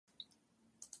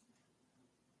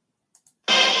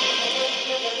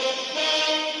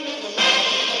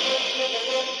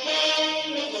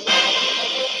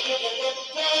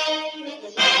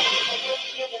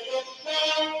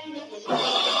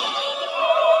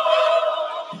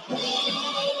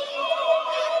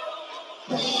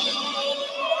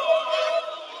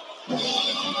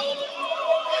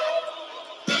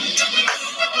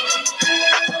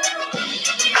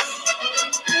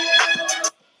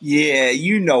Yeah,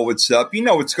 you know what's up. You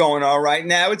know what's going on right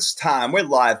now. It's time. We're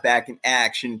live back in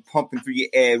action, pumping through your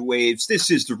airwaves. This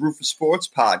is the Roofer Sports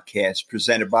Podcast,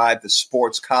 presented by the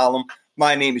Sports Column.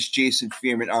 My name is Jason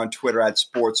Fearman on Twitter at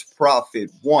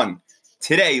SportsProfit1.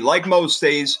 Today, like most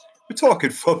days, we're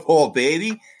talking football,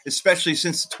 baby, especially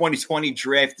since the 2020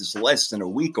 draft is less than a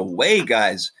week away,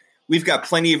 guys. We've got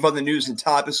plenty of other news and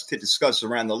topics to discuss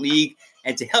around the league,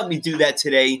 and to help me do that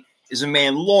today is a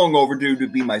man long overdue to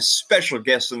be my special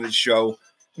guest on the show.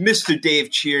 Mr.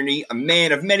 Dave Tierney, a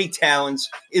man of many talents,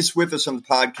 is with us on the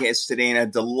podcast today, and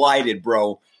I'm delighted,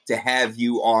 bro, to have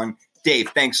you on.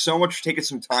 Dave, thanks so much for taking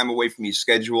some time away from your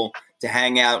schedule to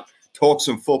hang out, talk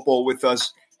some football with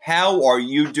us. How are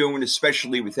you doing,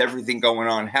 especially with everything going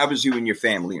on? How is you and your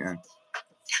family, man?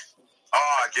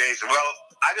 Oh, Jason, well,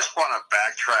 I just want to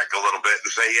backtrack a little bit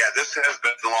and say, yeah, this has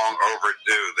been long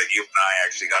overdue that you and I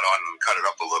actually got on and cut it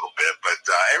up a little bit. But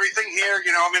everything here,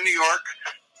 you know, I'm in New York,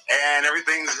 and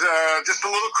everything's just a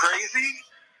little crazy.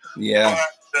 Yeah.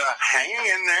 But hanging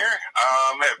in there.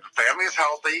 The family is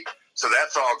healthy, so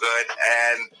that's all good.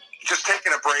 And just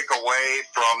taking a break away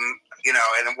from, you know,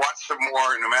 and watch some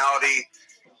more normality,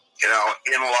 you know,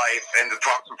 in life and to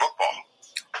talk some football.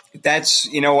 That's,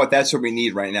 you know what, that's what we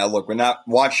need right now. Look, we're not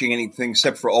watching anything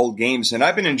except for old games, and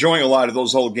I've been enjoying a lot of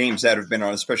those old games that have been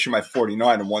on, especially my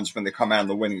 49er ones when they come out on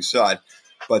the winning side.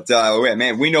 But,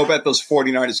 man, we know about those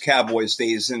 49ers Cowboys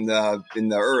days in the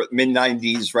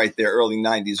mid-'90s right there, early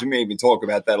 90s. We may even talk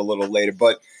about that a little later.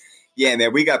 But, yeah,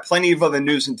 man, we got plenty of other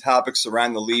news and topics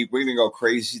around the league. We're going to go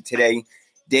crazy today.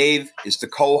 Dave is the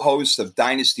co-host of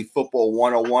Dynasty Football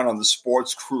 101 on the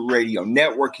Sports Crew Radio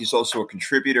Network. He's also a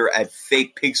contributor at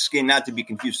Fake Pigskin, not to be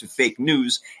confused with Fake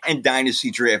News, and Dynasty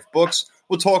Draft Books.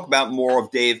 We'll talk about more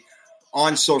of Dave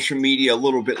on social media a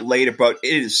little bit later, but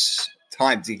it is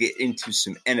time to get into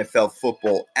some NFL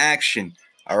football action.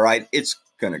 All right, it's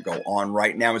going to go on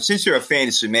right now. And since you're a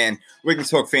fantasy man, we're going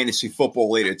to talk fantasy football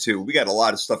later, too. We got a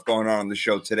lot of stuff going on the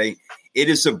show today. It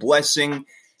is a blessing.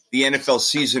 The NFL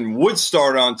season would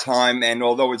start on time, and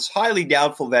although it's highly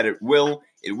doubtful that it will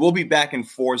be back in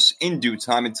force in due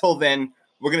time. Until then,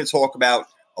 we're going to talk about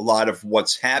a lot of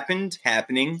what's happened,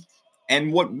 happening,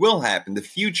 and what will happen, the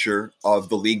future of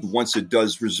the league once it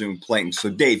does resume playing. So,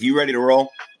 Dave, you ready to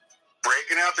roll?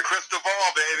 Breaking out the crystal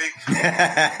ball, baby.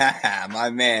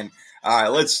 My man. All right,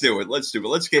 let's do it. Let's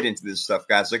get into this stuff,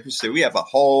 guys. Like we said, we have a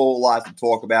whole lot to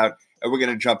talk about, and we're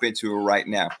going to jump into it right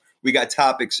now. We got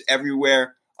topics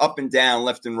everywhere, up and down,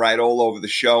 left and right, all over the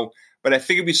show. But I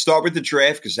figured we start with the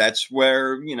draft because that's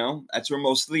where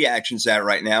most of the action's at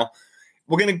right now.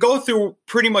 We're going to go through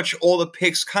pretty much all the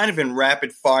picks kind of in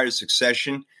rapid fire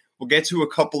succession. We'll get to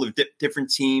a couple of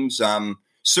different teams,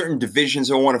 certain divisions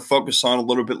I want to focus on a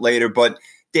little bit later. But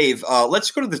Dave,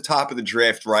 let's go to the top of the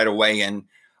draft right away. And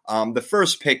the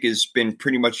first pick has been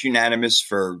pretty much unanimous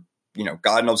for,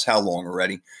 God knows how long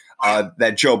already,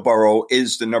 that Joe Burrow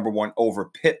is the number one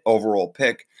overall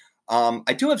pick.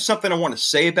 I do have something I want to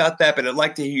say about that, but I'd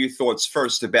like to hear your thoughts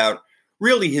first about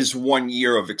really his 1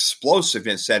 year of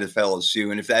explosiveness at LSU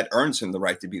and if that earns him the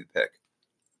right to be the pick.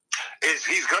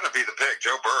 He's going to be the pick.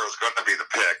 Joe Burrow's going to be the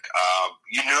pick.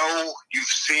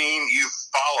 You've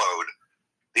followed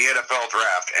the NFL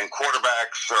draft, and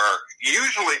quarterbacks are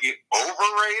usually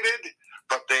overrated,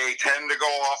 but they tend to go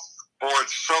off board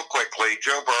so quickly.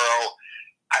 Joe Burrow,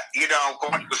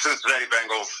 going to the Cincinnati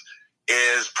Bengals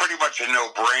is pretty much a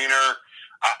no-brainer.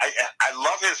 I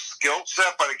love his skill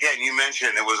set, but again, you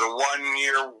mentioned it was a 1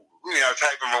 year,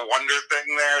 type of a wonder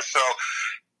thing there. So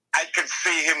I could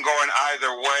see him going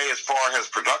either way as far as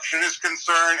production is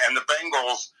concerned. And the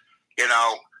Bengals,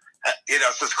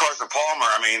 since Carson Palmer,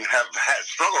 have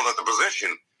struggled at the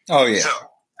position. Oh yeah. So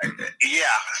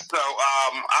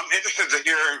I'm interested to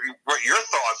hear what your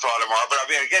thoughts on him are. But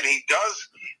again, he does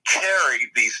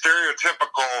carry the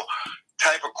stereotypical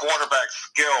type of quarterback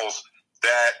skills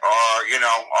that are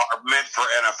meant for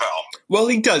NFL. Well,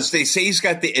 he does. They say he's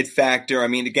got the it factor.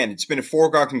 Again, it's been a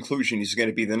foregone conclusion he's going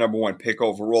to be the number one pick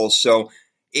overall. So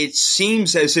it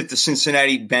seems as if the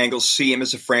Cincinnati Bengals see him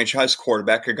as a franchise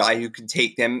quarterback, a guy who can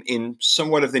take them in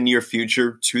somewhat of the near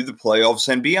future to the playoffs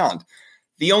and beyond.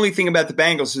 The only thing about the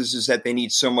Bengals is that they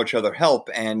need so much other help,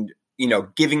 and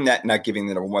not giving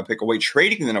the number one pick away,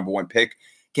 trading the number one pick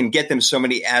can get them so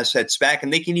many assets back,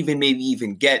 and they can maybe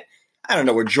get, I don't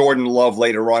know, a Jordan Love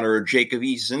later on or a Jacob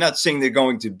Eason. I'm not saying they're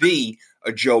going to be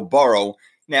a Joe Burrow.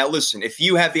 Now, listen, if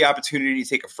you have the opportunity to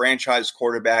take a franchise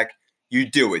quarterback, you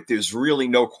do it. There's really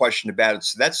no question about it.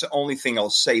 So that's the only thing I'll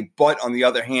say. But on the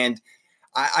other hand,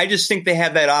 I just think they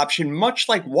have that option, much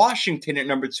like Washington at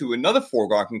number 2, another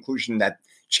foregone conclusion that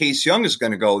Chase Young is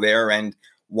going to go there. And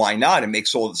why not? It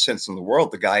makes all the sense in the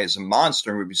world. The guy is a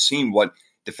monster, and we've seen what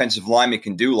defensive linemen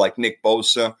can do, like Nick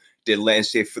Bosa did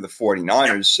last year for the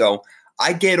 49ers. So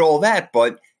I get all that,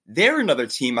 but they're another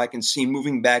team I can see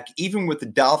moving back, even with the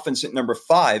Dolphins at number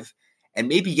 5, and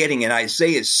maybe getting an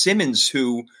Isaiah Simmons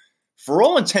who, for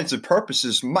all intents and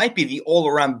purposes, might be the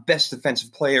all-around best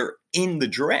defensive player in the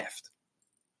draft.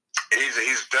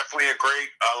 He's definitely a great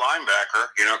linebacker,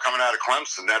 coming out of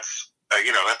Clemson. That's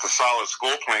a solid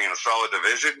school playing in a solid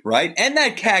division. Right, and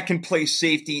that cat can play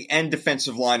safety and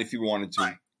defensive line if he wanted to.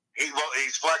 Right.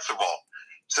 He's flexible.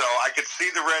 So I could see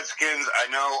the Redskins. I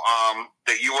know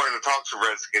that you wanted to talk to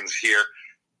Redskins here.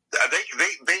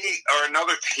 They are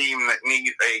another team that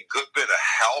need a good bit of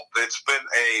help. It's been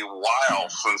a while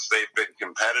since they've been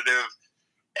competitive,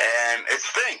 and it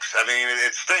stinks. I mean,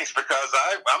 it stinks because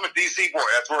I'm a DC boy.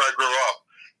 That's where I grew up.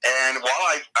 And while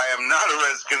I am not a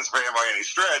Redskins fan by any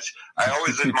stretch, I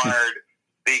always admired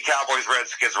the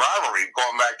Cowboys-Redskins rivalry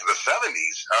going back to the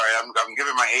 70s. All right, I'm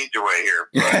giving my age away here.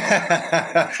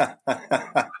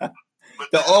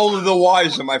 The older the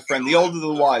wiser, my friend. The older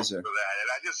the wiser. And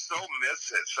I just so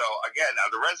miss it. So, again,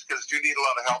 the Redskins do need a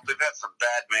lot of help. They've had some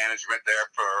bad management there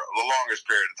for the longest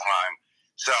period of time.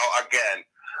 So, again,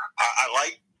 I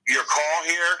like your call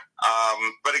here.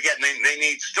 But, again,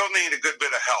 they still need a good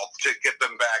bit of help to get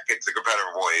them back into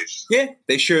competitive ways. Yeah,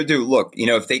 they sure do. Look,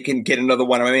 if they can get another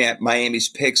one of Miami's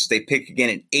picks, they pick again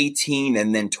at 18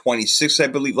 and then 26, I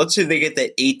believe. Let's say they get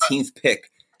that 18th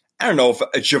pick. I don't know if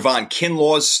Javon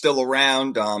Kinlaw is still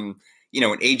around. An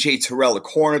A.J. Terrell, a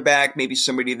cornerback, maybe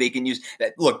somebody they can use.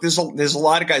 Look, there's a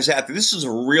lot of guys out there. This is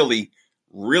a really,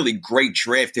 really great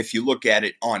draft if you look at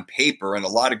it on paper, and a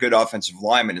lot of good offensive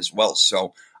linemen as well.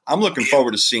 So I'm looking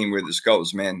forward to seeing where this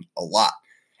goes, man, a lot.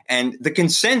 And the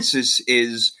consensus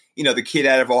is, the kid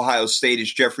out of Ohio State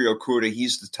is Jeffrey Okudah.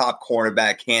 He's the top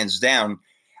cornerback, hands down.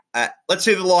 Let's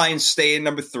say the Lions stay at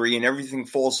number 3 and everything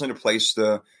falls into place.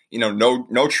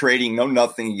 No trading, no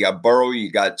nothing. You got Burrow,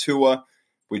 you got Tua.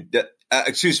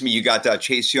 You got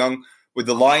Chase Young. Would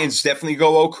the Lions definitely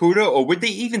go Okudah, or would they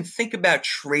even think about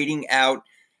trading out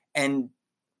and,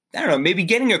 I don't know, maybe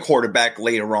getting a quarterback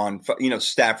later on,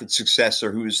 Stafford's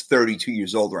successor, who's 32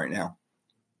 years old right now?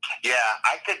 Yeah,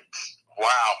 I could. Wow,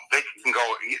 they can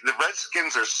go. The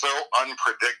Redskins are so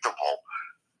unpredictable.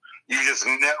 You just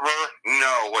never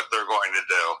know what they're going to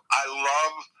do. I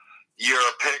love your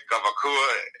pick of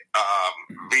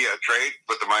Okudah via trade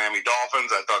with the Miami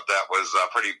Dolphins. I thought that was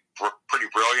pretty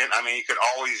brilliant. I mean, you could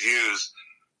always use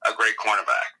a great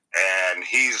cornerback, and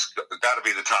he's got to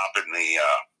be the top in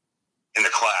the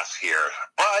class here.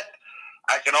 But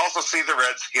I can also see the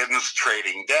Redskins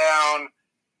trading down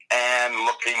and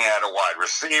looking at a wide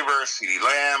receiver, CeeDee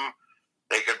Lamb.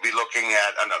 They could be looking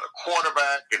at another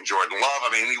quarterback in Jordan Love. I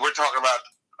mean, we're talking about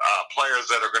players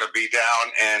that are going to be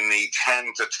down in the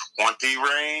 10 to 20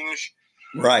 range.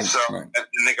 Right. So, right.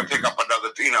 And they can pick up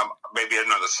another, maybe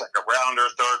another second rounder,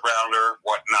 third rounder,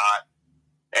 whatnot,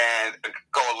 and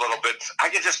go a little bit. I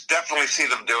could just definitely see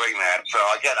them doing that. So,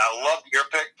 again, I love your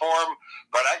pick for them,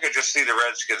 but I could just see the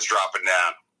Redskins dropping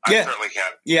down. I certainly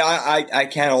can. Yeah, I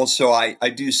can also. I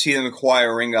do see them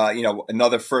acquiring,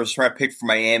 another first-round pick for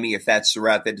Miami if that's the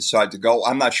route they decide to go.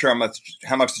 I'm not sure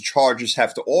how much the Chargers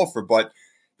have to offer, but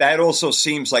that also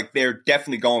seems like they're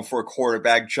definitely going for a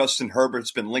quarterback. Justin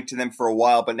Herbert's been linked to them for a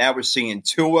while, but now we're seeing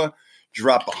Tua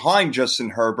drop behind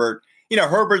Justin Herbert.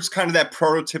 Herbert's kind of that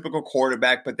prototypical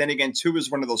quarterback, but then again, Tua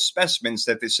is one of those specimens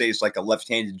that they say is like a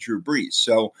left-handed Drew Brees.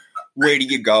 So where do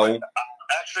you go?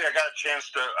 Actually, I got a chance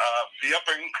to be up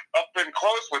and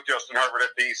close with Justin Herbert at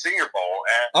the Senior Bowl.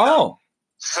 And,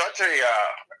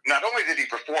 not only did he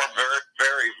perform very,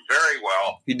 very, very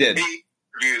well, he did. He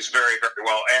reviews very, very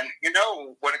well. And,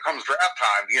 when it comes draft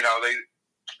time,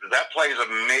 that plays a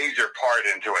major part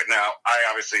into it. Now, I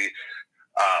obviously,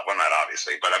 not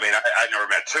obviously, but I mean, I never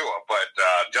met Tua, but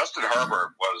Justin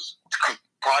Herbert was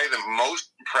probably the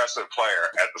most impressive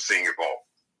player at the Senior Bowl.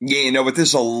 Yeah, but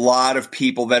there's a lot of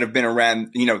people that have been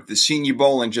around, the Senior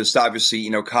Bowl and just obviously,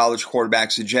 college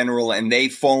quarterbacks in general, and they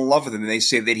fall in love with him. And they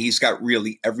say that he's got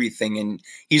really everything. And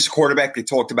he's a quarterback they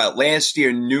talked about last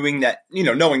year, knowing that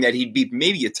he'd be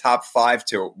maybe a top 5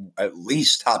 to at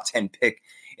least top 10 pick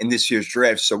in this year's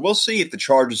draft. So we'll see if the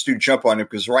Chargers do jump on him,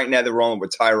 because right now they're rolling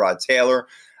with Tyrod Taylor.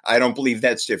 I don't believe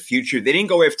that's their future. They didn't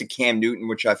go after Cam Newton,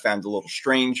 which I found a little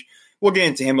strange. We'll get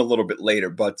into him a little bit later,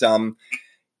 but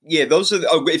yeah, those are.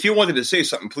 If you wanted to say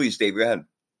something, please, Dave, go ahead.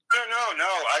 No.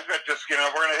 I've got just, we're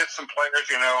going to hit some players.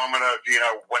 I'm going to,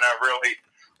 when I really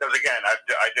because again,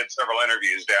 I did several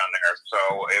interviews down there, so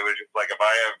it was just like if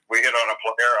we hit on a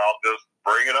player, I'll just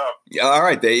bring it up. Yeah, all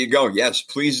right, there you go. Yes,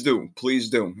 please do. Please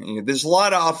do. There's a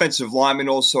lot of offensive linemen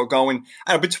also going.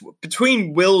 I don't know,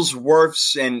 between Wills,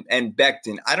 Wirfs, and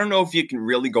Becton, I don't know if you can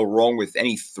really go wrong with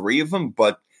any three of them,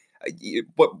 but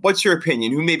what's your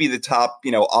opinion? Who may be the top,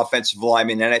 offensive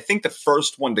lineman? And I think the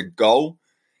first one to go,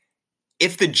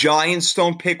 if the Giants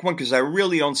don't pick one, because I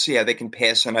really don't see how they can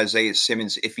pass on Isaiah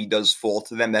Simmons if he does fall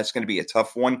to them. That's going to be a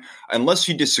tough one. Unless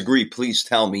you disagree, please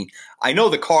tell me. I know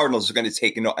the Cardinals are going to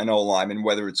take an O-lineman,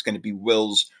 whether it's going to be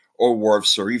Wills or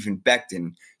Wirfs or even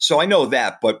Becton. So I know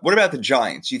that. But what about the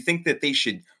Giants? You think that they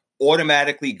should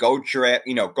automatically go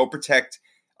protect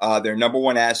their number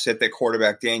one asset, their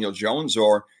quarterback, Daniel Jones,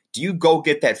 or do you go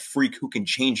get that freak who can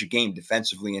change a game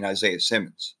defensively in Isaiah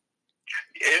Simmons?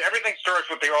 Everything starts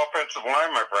with the offensive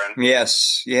line, my friend.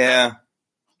 Yes, yeah.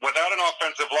 Without an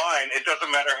offensive line, it doesn't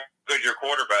matter how good your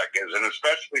quarterback is, and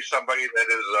especially somebody that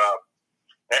is,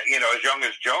 as young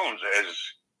as Jones, as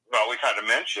well, we kind of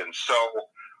mentioned. So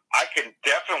I can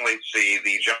definitely see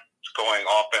the Giants going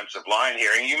offensive line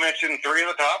here. And you mentioned three of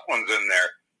the top ones in there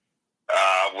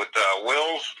with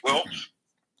Wills.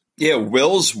 Yeah,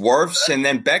 Wills, Wirfs, and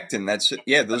then Becton. That's it.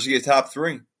 Yeah, those are your top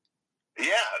three.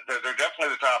 Yeah, they're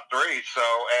definitely the top three. So,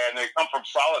 and they come from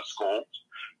solid schools.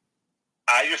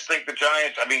 I just think the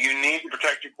Giants, you need to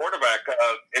protect your quarterback.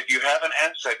 If you have an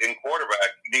asset in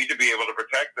quarterback, you need to be able to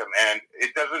protect them. And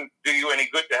it doesn't do you any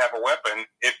good to have a weapon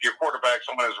if your quarterback's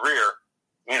on his rear,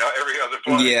 every other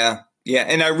play. Yeah,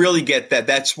 and I really get that.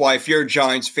 That's why if you're a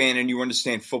Giants fan and you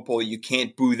understand football, you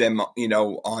can't boo them,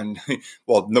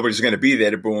 well, nobody's going to be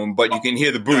there to boo them, but you can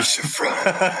hear the boos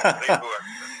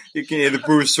You can hear the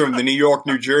boost from the New York,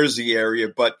 New Jersey area,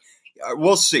 but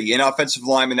we'll see. An offensive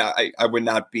lineman, I would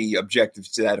not be objective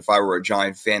to that if I were a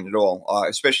Giant fan at all.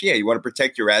 Especially, you want to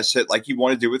protect your asset like you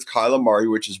want to do with Kyler Murray,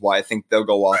 which is why I think they'll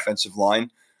go offensive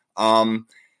line.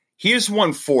 Here's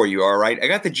one for you, all right? I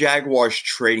got the Jaguars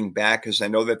trading back because I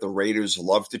know that the Raiders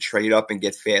love to trade up and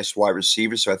get fast wide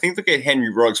receivers, so I think they'll get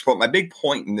Henry Ruggs. But my big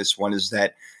point in this one is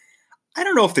that I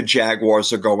don't know if the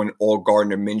Jaguars are going all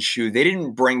Gardner Minshew. They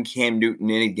didn't bring Cam Newton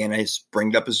in again. I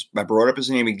brought up his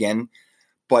name again.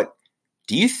 But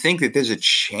do you think that there's a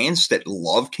chance that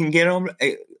Love can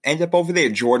end up over there?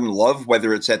 Jordan Love,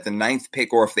 whether it's at the 9th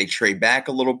pick or if they trade back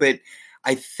a little bit.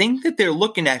 I think that they're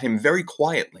looking at him very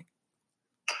quietly.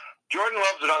 Jordan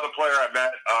Love's another player I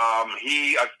met.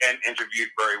 He, again, interviewed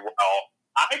very well.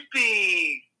 I'd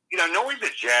be, knowing the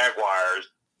Jaguars,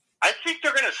 I think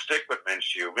they're going to stick with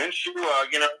Minshew. Minshew,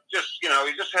 he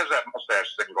just has that mustache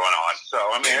thing going on. So,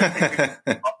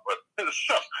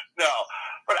 no.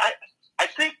 But I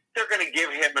think they're going to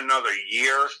give him another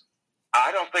year.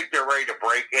 I don't think they're ready to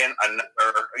break in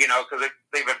another, because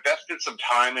they've invested some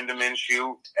time into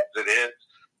Minshew as it is.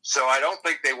 So I don't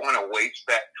think they want to waste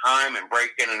that time and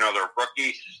break in another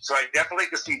rookie. So I definitely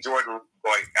could see Jordan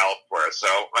going elsewhere. So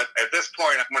at this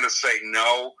point, I'm going to say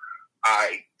no.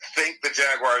 I think the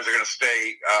Jaguars are going to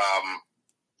stay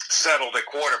settled at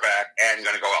quarterback and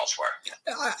going to go elsewhere.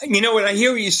 You know what? I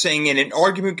hear what you're saying, and an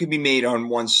argument can be made on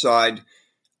one side,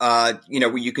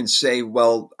 where you can say,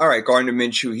 well, all right, Gardner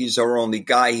Minshew, he's our only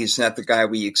guy. He's not the guy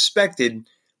we expected.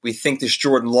 We think this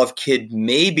Jordan Love kid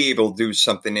may be able to do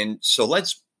something, and so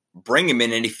let's bring him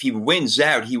in. And if he wins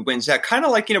out, he wins out. Kind of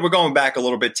like, we're going back a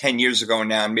little bit 10 years ago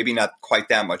now, and maybe not quite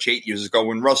that much, 8 years ago,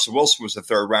 when Russell Wilson was the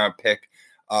 3rd-round pick.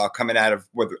 Coming out of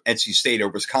whether NC State or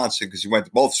Wisconsin, because he went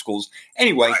to both schools.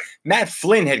 Anyway, right. Matt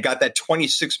Flynn had got that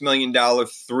 $26 million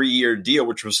 3-year deal,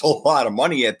 which was a lot of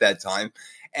money at that time.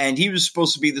 And he was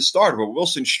supposed to be the starter, but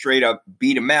Wilson straight up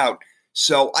beat him out.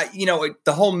 So,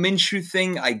 the whole Minshew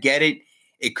thing, I get it.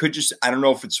 It could just, I don't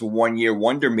know if it's a 1-year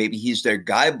wonder. Maybe he's their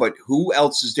guy, but who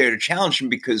else is there to challenge him?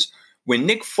 Because when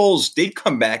Nick Foles did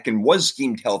come back and was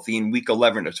deemed healthy in week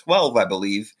 11 or 12, I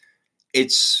believe,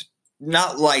 it's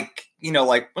not like,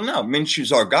 well, no,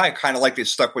 Minshew's our guy, kind of like they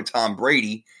stuck with Tom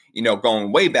Brady,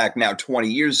 going way back now 20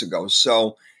 years ago.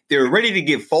 So they're ready to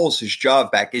give Foles his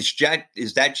job back. Is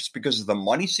that just because of the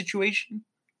money situation?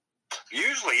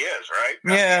 Usually is, right?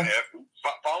 Yeah.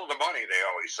 Follow the money, they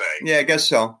always say. Yeah, I guess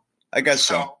so. I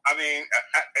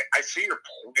see your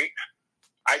point.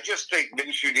 I just think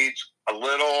Minshew needs a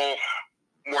little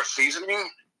more seasoning,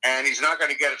 and he's not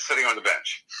going to get it sitting on the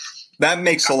bench. That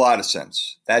makes a lot of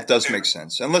sense. That does make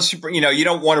sense. Unless, you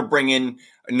don't want to bring in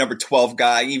a number 12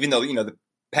 guy, even though, the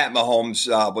Pat Mahomes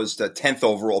was the 10th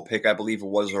overall pick, I believe it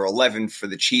was, or 11th for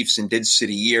the Chiefs and did sit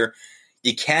a year.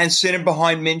 You can sit him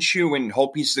behind Minshew and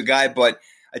hope he's the guy, but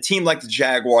a team like the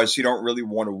Jaguars, you don't really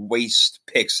want to waste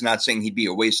picks. Not saying he'd be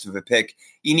a waste of a pick.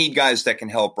 You need guys that can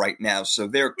help right now. So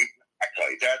they're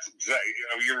That's exactly.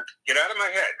 You're get out of my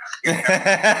head.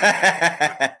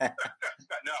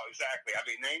 No, exactly. I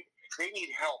mean, they need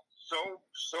help in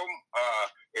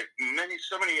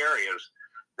so many areas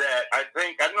that I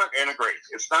think I'm not integrated.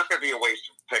 It's not going to be a waste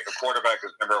to pick. A quarterback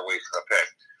is never a waste of a pick.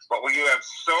 But when you have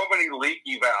so many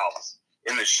leaky valves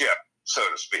in the ship, so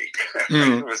to speak,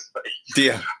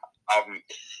 yeah.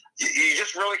 You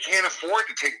just really can't afford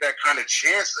to take that kind of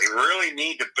chance. They really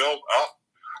need to build up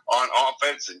on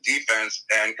offense and defense,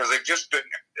 and because they've just been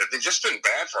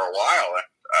bad for a while.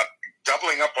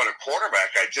 Doubling up on a quarterback,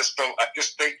 I just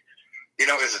think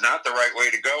is not the right way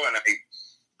to go. And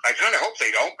I kind of hope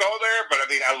they don't go there. But I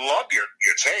mean, I love your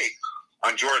take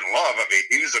on Jordan Love. I mean,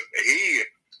 he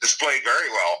displayed very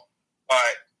well,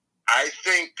 but I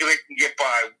think they can get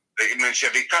by. You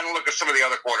mentioned, if you kind of look at some of the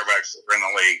other quarterbacks that are in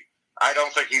the league, I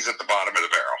don't think he's at the bottom of the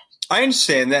barrel. I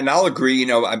understand that, and I'll agree.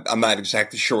 I'm not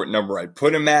exactly sure what number I'd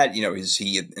put him at. Is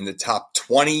he in the top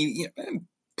 20?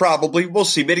 Probably. We'll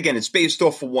see. But again, it's based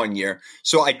off of 1 year.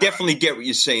 So I definitely get what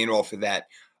you're saying off of that.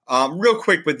 Real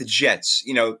quick with the Jets,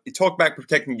 you talk about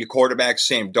protecting your quarterback,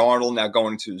 Sam Darnold, now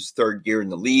going into his third year in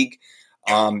the league.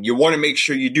 You want to make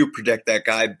sure you do protect that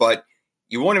guy, but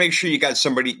you want to make sure you got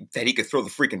somebody that he could throw the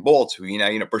freaking ball to.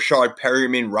 Brashard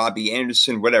Perriman, Robbie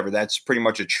Anderson, whatever. That's pretty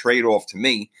much a trade-off to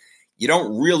me. You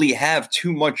don't really have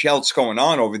too much else going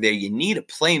on over there. You need a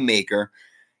playmaker.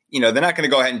 They're not going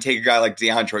to go ahead and take a guy like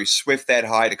DeAndre Swift that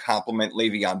high to complement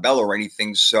Le'Veon Bell or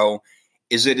anything. So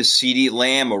is it a CeeDee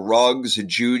Lamb, a Ruggs, a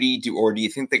Judy, or do you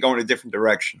think they go in a different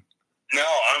direction? No,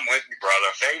 I'm with you,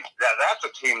 brother. That's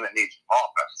a team that needs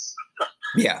offense.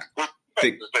 Yeah.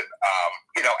 Adequate.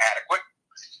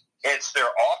 It's their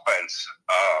offense.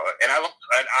 And I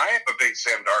am a big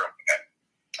Sam Darnold fan,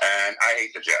 and I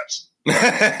hate the Jets. But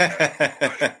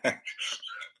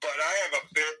I am a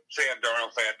big Sam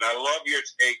Darnold fan, and I love your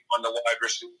take on the wide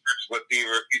receivers with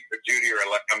either Judy or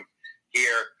Leckham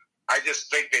here. I just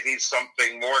think they need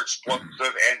something more explosive,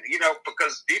 and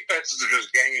because defenses are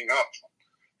just ganging up.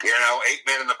 8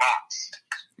 men in the box,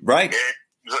 right?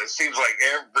 It seems like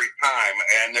every time,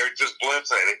 and they're just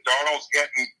blitzing. Darnold's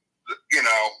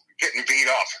getting beat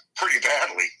up pretty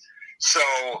badly. So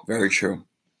very true.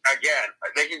 Again,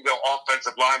 they can go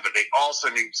offensive line, but they also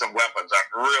need some weapons. I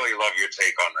really love your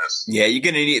take on this. Yeah, you're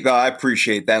going to need – I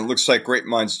appreciate that. It looks like great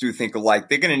minds do think alike.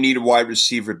 They're going to need a wide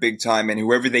receiver big time, and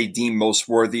whoever they deem most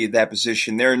worthy of that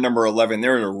position, they're number 11.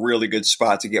 They're in a really good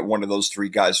spot to get one of those three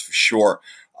guys for sure.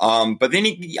 But then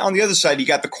on the other side, you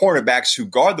got the cornerbacks who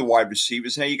guard the wide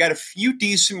receivers. Now, you got a few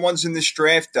decent ones in this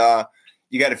draft.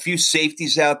 You got a few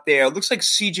safeties out there. It looks like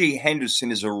C.J.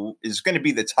 Henderson is going to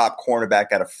be the top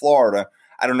cornerback out of Florida.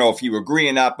 I don't know if you agree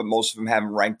or not, but most of them have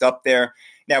him ranked up there.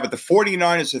 Now, with the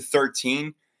 49ers at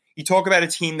 13, you talk about a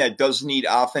team that does need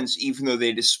offense, even though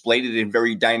they displayed it in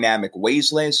very dynamic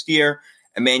ways last year.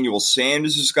 Emmanuel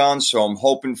Sanders is gone, so I'm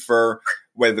hoping for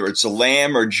whether it's a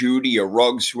Lamb or Judy or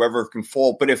Ruggs, whoever can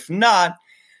fall. But if not,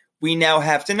 we now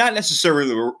have to not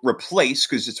necessarily replace,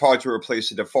 because it's hard to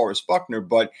replace a DeForest Buckner,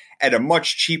 but at a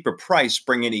much cheaper price,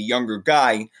 bring in a younger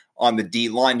guy on the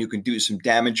D-line who can do some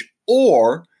damage,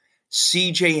 or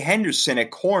C.J. Henderson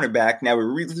at cornerback. Now, we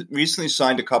recently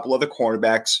signed a couple other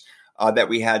cornerbacks that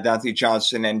we had, Dante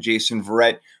Johnson and Jason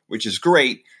Verrett, which is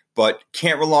great, but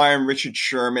can't rely on Richard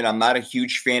Sherman. I'm not a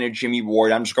huge fan of Jimmy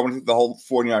Ward. I'm just going through the whole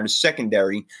 49ers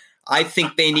secondary. I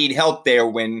think they need help there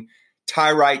when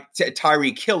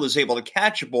Tyreek Hill is able to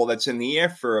catch a ball that's in the air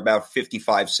for about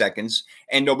 55 seconds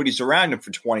and nobody's around him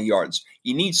for 20 yards.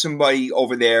 You need somebody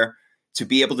over there to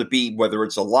be able to be, whether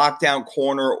it's a lockdown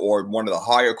corner or one of the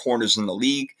higher corners in the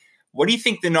league. What do you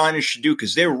think the Niners should do?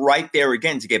 Because they're right there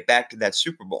again to get back to that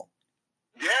Super Bowl.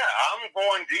 Yeah, I'm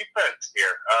going defense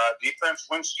here. Defense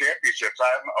wins championships.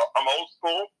 I'm old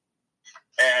school,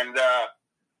 and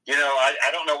I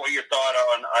don't know what your thought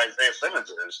on Isaiah Simmons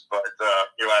is, but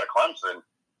out of Clemson.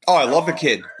 Oh, I love the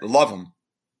kid. I love him.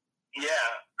 Yeah,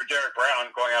 for Derek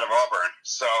Brown going out of Auburn.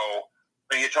 So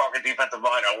when you're talking defensive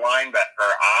line or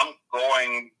linebacker, I'm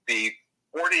going the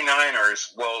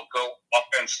 49ers will go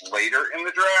offense later in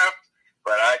the draft,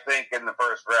 but I think in the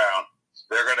first round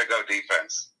they're going to go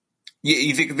defense.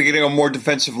 You think they're going to go more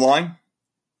defensive line?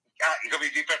 Yeah, you're going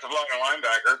to be defensive line and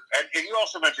linebacker. And you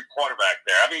also mentioned quarterback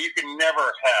there. I mean, you can never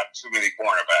have too many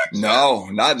cornerbacks. No,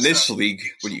 not in this league.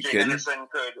 What are you kidding? Anderson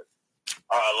could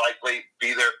likely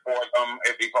be there for them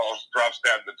if he drops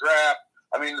down the draft.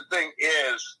 I mean, the thing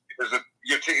is that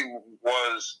your team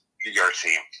was your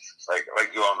team.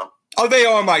 Like you own them. Oh, they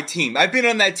are my team. I've been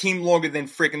on that team longer than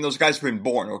freaking those guys have been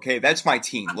born, okay? That's my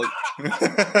team. Look.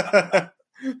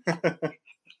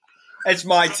 That's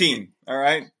my team, all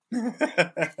right? They're going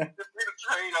to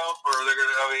trade up, or they're going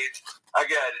to. I mean,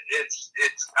 again, it's.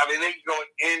 I mean, they can go in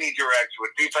any direction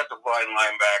with defensive line,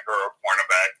 linebacker, or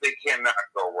cornerback. They cannot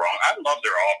go wrong. I love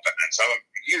their offense. I'm a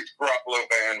huge Garoppolo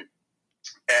fan,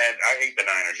 and I hate the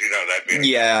Niners. You know that.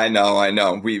 Yeah, I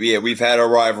know. We've had our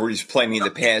rivalries plenty in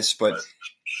the past, but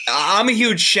I'm a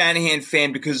huge Shanahan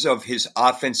fan because of his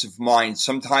offensive mind.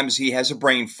 Sometimes he has a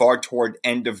brain far toward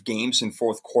end of games and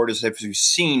fourth quarters, as we've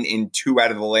seen in 2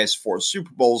 out of the last 4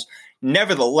 Super Bowls.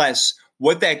 Nevertheless,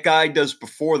 what that guy does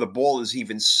before the ball is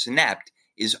even snapped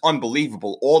is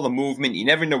unbelievable. All the movement, you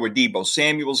never know where Deebo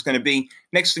Samuel's going to be.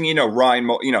 Next thing you know, Raheem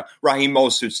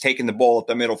Mostert's taking the ball up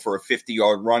the middle for a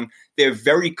 50-yard run. They're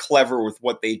very clever with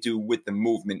what they do with the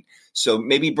movement. So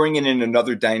maybe bringing in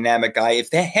another dynamic guy.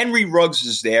 If the Henry Ruggs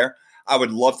is there, I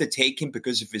would love to take him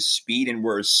because of his speed, and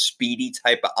we're a speedy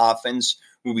type of offense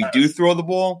when we do throw the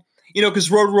ball.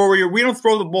 Because Road Warrior, we don't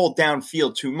throw the ball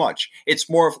downfield too much. It's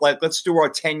more of like, let's do our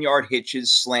 10-yard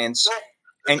hitches, slants.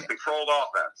 It's a controlled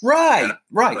offense.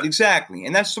 Right, exactly.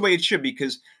 And that's the way it should be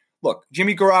because, look,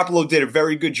 Jimmy Garoppolo did a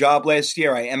very good job last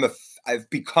year. I've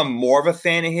become more of a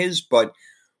fan of his, but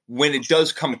when it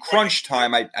does come crunch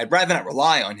time, I'd rather not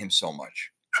rely on him so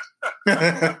much.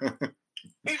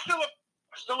 He's still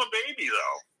a baby,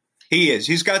 though. He is.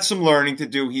 He's got some learning to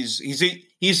do.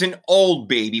 He's an old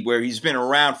baby where he's been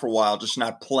around for a while, just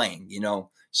not playing,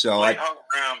 So I hung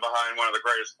around behind one of the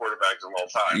greatest quarterbacks of all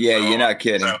time. Yeah, you're not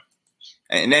kidding.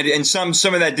 And some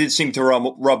of that did seem to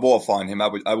rub off on him.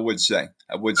 I would say.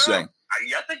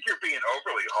 I think you're being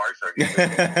overly harsh on you.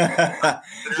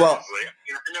 Well,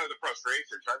 I know the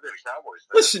frustrations. I've been a Cowboys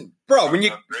fan. Listen, bro, when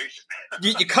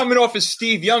you're coming off of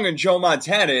Steve Young and Joe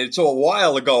Montana, it's a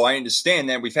while ago. I understand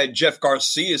that. We've had Jeff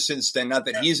Garcia since then. Not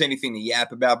that he's anything to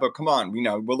yap about, but come on,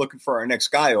 we're looking for our next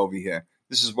guy over here.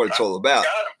 This is what it's all about.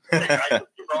 I think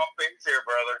you're off base here,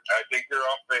 brother. I think you're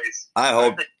off base.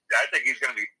 I think he's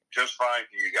going to be just fine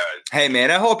for you guys. Hey,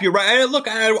 man, I hope you're right. Look,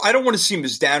 I don't want to seem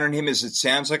as down on him as it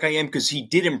sounds like I am because he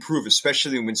did improve,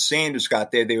 especially when Sanders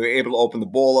got there. They were able to open the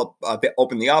ball up,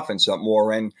 open the offense up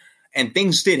more, and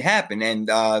things did happen. And,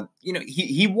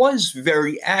 he was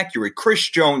very accurate. Chris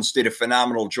Jones did a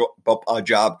phenomenal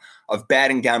job of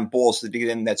batting down balls to get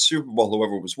in that Super Bowl,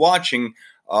 whoever was watching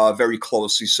very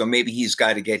closely. So maybe he's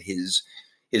got to get his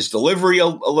delivery a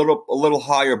little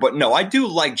higher. But no, I do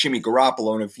like Jimmy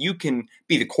Garoppolo. And if you can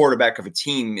be the quarterback of a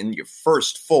team in your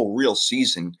first full real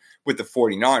season with the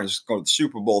 49ers going to the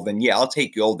Super Bowl, then yeah, I'll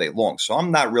take you all day long. So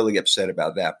I'm not really upset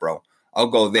about that, bro. I'll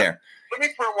go there. Let me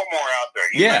throw one more out there.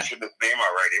 You mentioned his name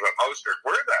already, but Mostert,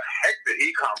 where the heck did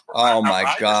he come from? Oh, my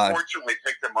God. I just fortunately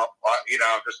picked him up,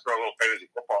 just throw a little fantasy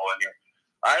football in here.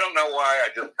 I don't know why. I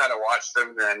just kind of watched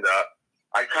him, and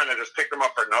I kind of just picked him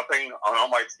up for nothing on all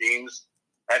my teams.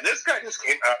 And this guy just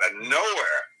came out of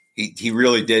nowhere. He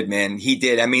really did, man. He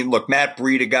did. I mean, look, Matt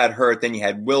Breida got hurt. Then you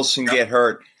had Wilson get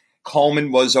hurt.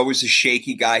 Coleman was always a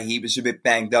shaky guy. He was a bit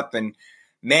banged up. And,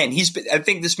 man, I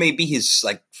think this may be his,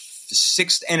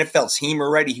 6th NFL team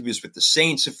already. He was with the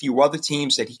Saints, a few other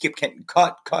teams that he kept getting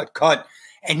cut.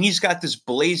 And he's got this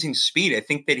blazing speed. I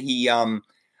think that he I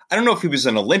don't know if he was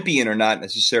an Olympian or not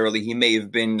necessarily. He may have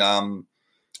been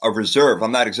a reserve.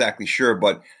 I'm not exactly sure.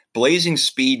 But blazing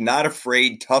speed, not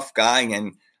afraid, tough guy.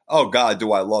 And, oh, God,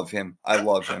 do I love him. I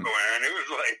love him. And it was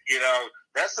like,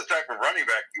 that's the type of running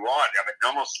back you want. I mean,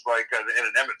 almost like in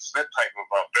an Emmitt Smith type of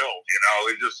build,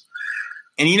 it just –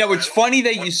 and it's funny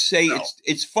that you say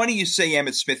it's funny you say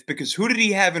Emmitt Smith because who did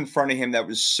he have in front of him that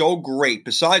was so great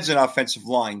besides an offensive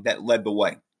line that led the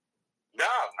way? No,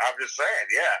 I'm just saying,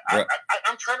 yeah. Right.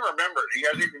 I'm trying to remember. Do you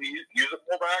guys even use a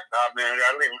fullback? Man,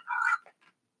 I don't even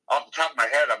off the top of my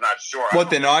head. I'm not sure. What,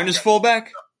 the Niners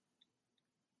fullback?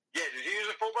 Yeah, did you use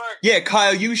a fullback? Yeah,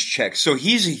 Kyle Juszczyk. So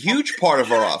he's a huge part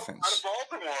of our offense. Out of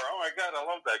Baltimore. Oh my God, I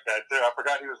love that guy too. I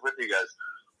forgot he was with you guys.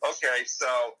 Okay, so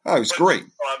he was great.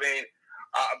 I mean.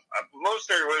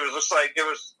 Mostert was just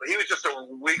he was just a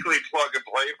weekly plug and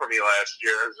play for me last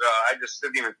year. I just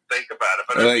didn't even think about it.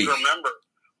 But I just remember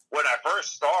when I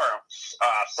first saw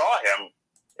him,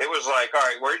 it was like, all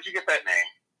right, where did you get that name?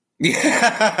 Yeah.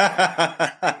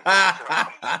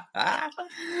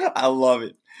 I love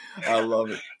it.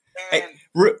 Hey,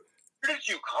 where did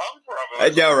you come from? I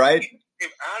know, right?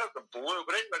 Out of the blue.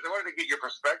 But anyways, I wanted to get your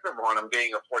perspective on him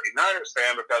being a 49ers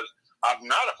fan because I'm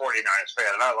not a 49ers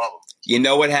fan, and I love him. You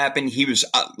know what happened? He was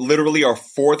literally our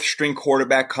 4th-string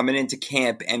quarterback coming into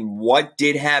camp, and what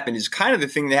did happen is kind of the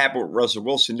thing that happened with Russell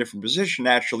Wilson, different position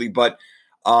naturally, but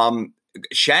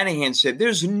Shanahan said,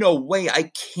 there's no way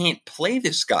I can't play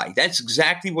this guy. That's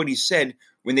exactly what he said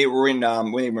when they were in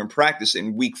practice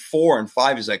in week 4 and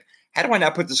 5. He's like, how do I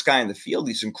not put this guy in the field?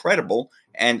 He's incredible.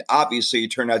 And obviously, it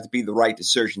turned out to be the right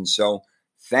decision. So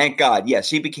thank God. Yes,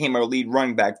 he became our lead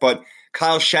running back. But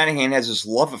Kyle Shanahan has this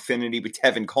love affinity with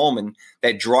Tevin Coleman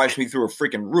that drives me through a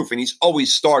freaking roof. And he's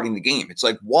always starting the game. It's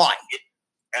like, why?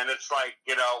 And it's like,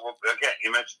 again,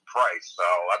 you mentioned Price. So,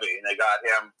 I mean, they got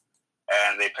him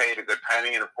and they paid a good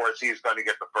penny. And, of course, he's going to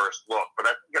get the first look. But I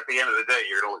think at the end of the day,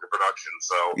 you're going to look at production.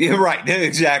 So yeah, right.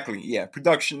 Exactly. Yeah,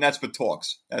 production, that's what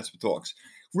talks. That's what talks.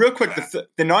 Real quick,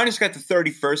 the Niners got the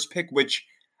 31st pick, which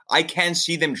I can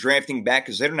see them drafting back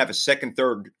because they don't have a second,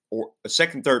 third,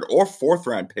 or fourth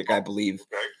round pick, I believe.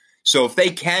 Okay. So if they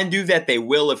can do that, they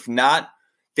will. If not,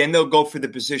 then they'll go for the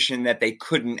position that they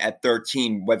couldn't at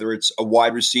 13, whether it's a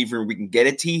wide receiver and we can get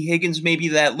a T. Higgins maybe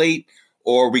that late,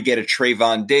 or we get a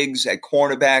Trayvon Diggs at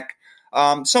cornerback,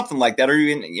 something like that. Or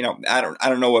even, I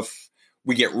don't know if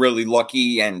we get really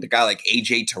lucky and a guy like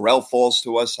A.J. Terrell falls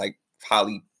to us. I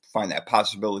highly find that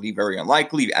possibility very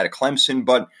unlikely out of Clemson,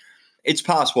 but it's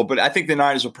possible. But I think the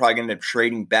Niners are probably going to end up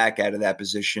trading back out of that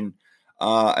position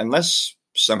unless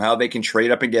somehow they can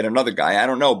trade up and get another guy. I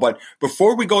don't know. But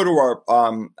before we go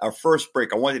to our first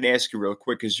break, I wanted to ask you real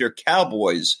quick, because your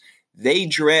Cowboys, they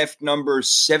draft number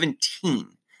 17.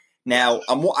 Now,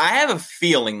 I have a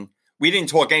feeling we didn't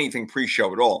talk anything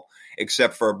pre-show at all,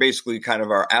 except for basically kind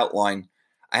of our outline.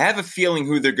 I have a feeling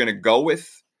who they're going to go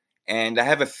with, and I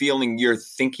have a feeling you're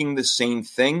thinking the same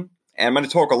thing. And I'm going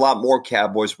to talk a lot more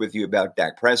Cowboys with you about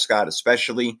Dak Prescott,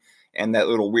 especially, and that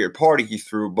little weird party he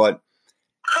threw. But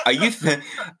are you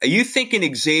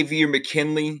thinking Xavier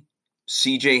McKinley,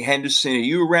 C.J. Henderson? Are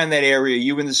you around that area? Are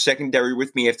you in the secondary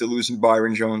with me after losing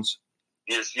Byron Jones?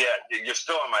 Yes, yeah, you're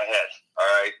still in my head. All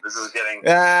right, this is getting.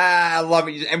 I love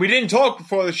it. And we didn't talk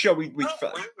before the show. We didn't say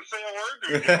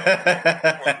a word.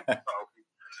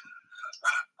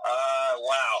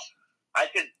 Wow, I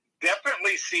could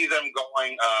definitely see them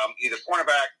going either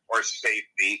cornerback or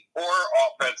safety or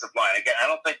offensive line. Again, I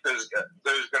don't think there's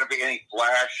going to be any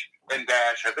flash and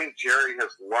dash. I think Jerry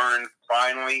has learned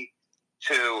finally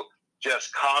to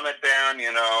just calm it down.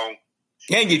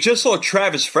 Yeah, and you just saw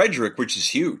Travis Frederick, which is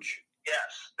huge.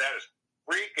 Yes, that is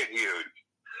freaking huge.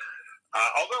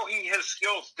 Although his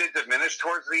skills did diminish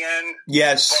towards the end.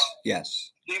 Yes.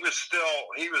 He was still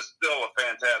a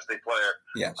fantastic player.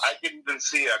 Yes. I could even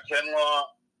see Kinlaw.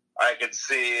 I could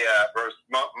see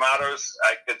Matos.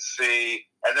 I could see,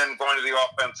 and then going to the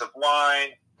offensive line,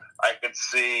 I could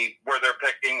see where they're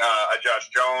picking Josh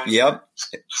Jones. Yep.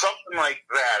 Something like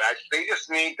that. They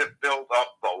just need to build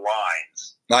up the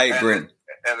lines. I agree.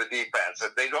 And the defense.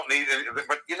 They don't need it.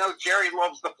 But, Jerry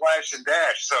loves the flash and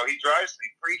dash, so he drives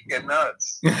me freaking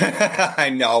nuts. I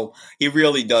know. He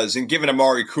really does. And given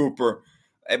Amari Cooper,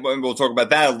 and we'll talk about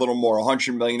that a little more,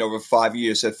 $100 million over 5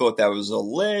 years, I thought that was a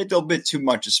little bit too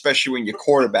much, especially when your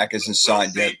quarterback isn't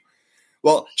signed yet.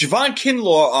 Well, Javon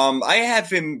Kinlaw, I have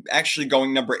him actually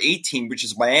going number 18, which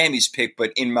is Miami's pick,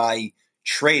 but in my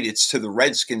trade, it's to the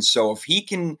Redskins. So if you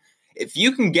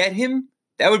can get him,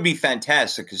 that would be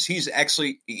fantastic, because he's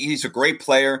a great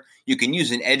player. You can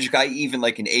use an edge guy, even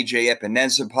like an AJ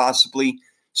Epinesa possibly.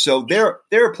 So there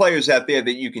are players out there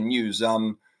that you can use.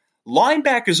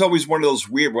 Linebacker is always one of those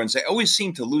weird ones. They always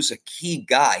seem to lose a key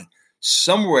guy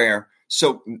somewhere.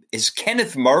 So is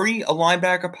Kenneth Murray a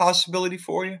linebacker possibility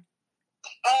for you?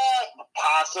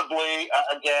 Possibly.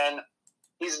 Again,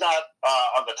 he's not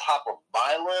on the top of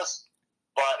my list.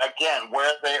 But again,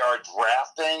 where they are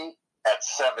drafting at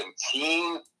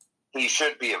 17, he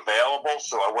should be available.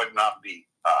 So I would not be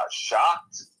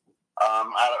shocked.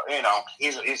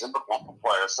 He's a football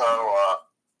player. So,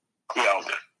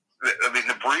 I mean,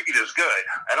 the breed is good.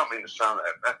 I don't mean to sound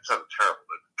that sounds terrible.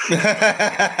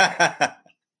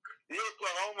 The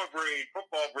Oklahoma breed,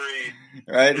 football breed,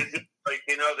 right?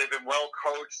 They've been well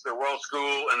coached, they're well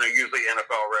schooled, and they're usually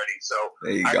NFL ready. So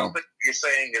I don't think you're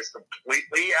saying is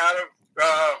completely out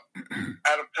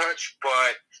of touch,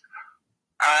 but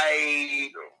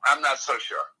I'm not so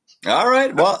sure. All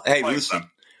right. Well, hey, listen.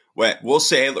 We'll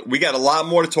say, look, we got a lot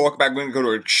more to talk about. We're going to go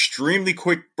to an extremely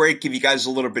quick break, give you guys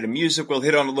a little bit of music. We'll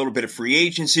hit on a little bit of free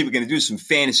agency. We're going to do some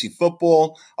fantasy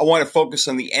football. I want to focus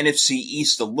on the NFC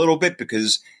East a little bit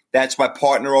because that's my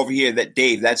partner over here,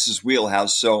 Dave. That's his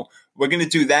wheelhouse. So we're going to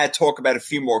do that, talk about a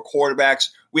few more quarterbacks.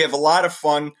 We have a lot of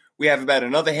fun. We have about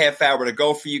another half hour to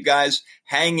go for you guys.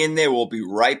 Hang in there. We'll be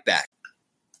right back.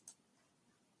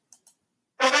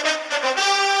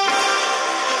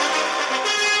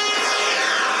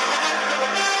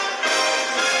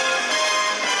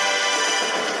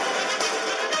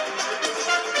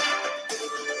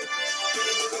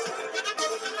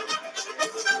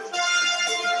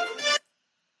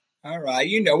 All right.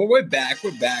 Well, we're back.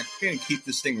 We're going to keep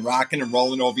this thing rocking and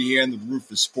rolling over here in the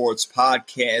Rufus Sports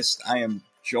Podcast. I am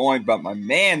joined by my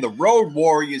man, the Road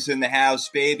Warriors in the house,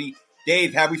 baby.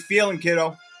 Dave, how we feeling,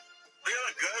 kiddo?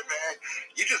 Feeling good, man.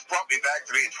 You just brought me back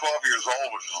to being 12 years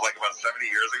old, which was like about 70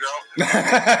 years ago.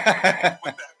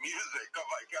 With that music. Oh,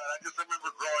 my God. I just remember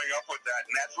growing up with that,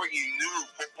 and that's when you knew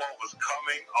football was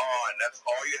coming on. That's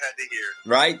all you had to hear.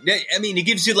 Right? I mean, it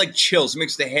gives you, like, chills. It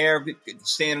makes the hair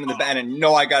stand in the back. And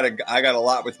I got a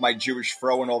lot with my Jewish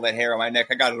fro and all that hair on my neck.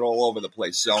 I got it all over the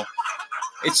place. So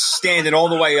it's standing all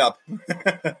the way up. Wow.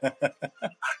 Did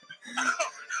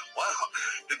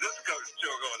this coach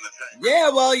still go in the tank? Yeah,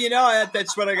 well,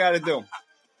 that's what I got to do.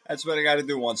 That's what I got to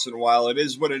do once in a while. It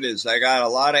is what it is. I got a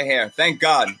lot of hair. Thank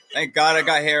God. Thank God I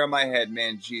got hair on my head,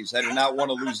 man. Jeez, I do not want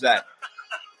to lose that.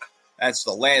 That's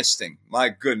the last thing. My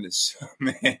goodness.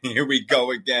 Man, here we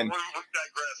go again. We'll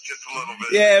digress just a little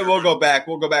bit. Yeah, we'll go back.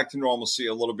 We'll go back to normalcy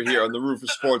a little bit here on the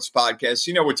Rufus Sports Podcast.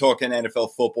 We're talking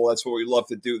NFL football. That's what we love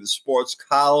to do, the sports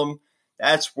column.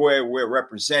 That's where we're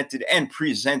represented and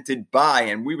presented by.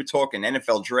 And we were talking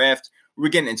NFL draft. We're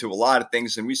getting into a lot of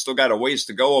things, and we still got a ways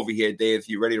to go over here, Dave.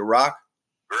 You ready to rock?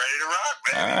 Ready to rock,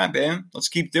 man. All right, man. Let's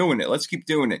keep doing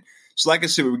it. So like I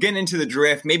said, we're getting into the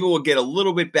draft. Maybe we'll get a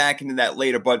little bit back into that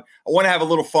later, but I want to have a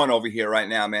little fun over here right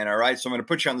now, man, all right? So I'm going to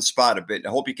put you on the spot a bit. I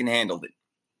hope you can handle it.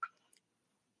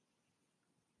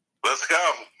 Let's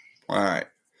go. All right.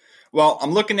 Well,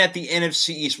 I'm looking at the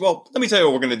NFC East. Well, let me tell you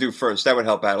what we're going to do first. That would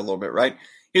help out a little bit, right?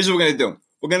 Here's what we're going to do.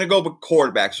 We're going to go with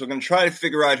quarterbacks. We're going to try to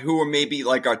figure out who are maybe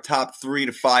like our top 3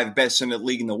 to 5 best in the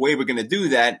league. And the way we're going to do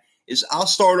that is I'll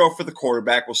start off with the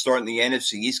quarterback. We'll start in the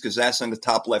NFC East because that's in the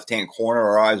top left-hand corner.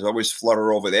 Our eyes always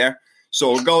flutter over there.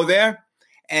 So we'll go there,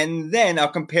 and then I'll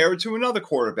compare it to another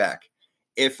quarterback.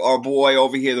 If our boy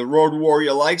over here, the Road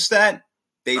Warrior, likes that,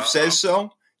 Dave says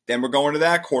so, then we're going to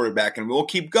that quarterback, and we'll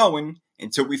keep going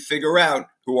until we figure out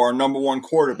who our number one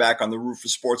quarterback on the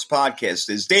Rufus Sports Podcast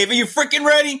is. Dave, are you freaking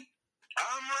ready?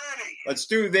 I'm ready. Let's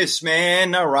do this,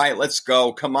 man. All right, let's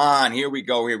go. Come on. Here we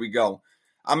go.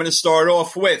 I'm going to start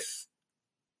off with,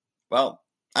 well,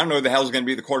 I don't know who the hell is going to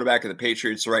be the quarterback of the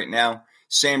Patriots right now.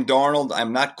 Sam Darnold,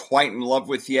 I'm not quite in love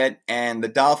with yet. And the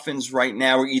Dolphins right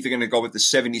now are either going to go with the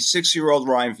 76-year-old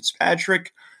Ryan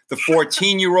Fitzpatrick, the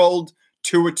 14-year-old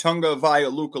Tua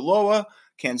Tagovailoa,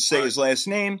 can't say his last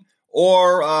name,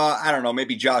 or, I don't know,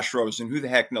 maybe Josh Rosen. Who the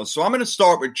heck knows? So I'm going to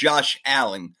start with Josh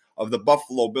Allen of the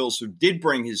Buffalo Bills, who did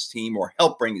bring his team or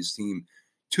helped bring his team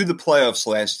to the playoffs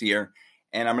last year.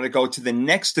 And I'm going to go to the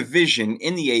next division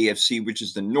in the AFC, which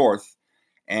is the North.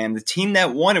 And the team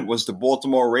that won it was the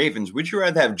Baltimore Ravens. Would you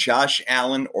rather have Josh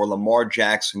Allen or Lamar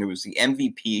Jackson, who was the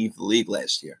MVP of the league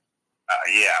last year?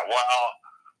 Well,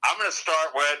 I'm going to start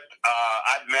with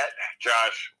I've met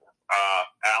Josh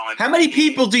Allen. How many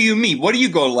people do you meet? What do you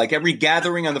go to, like every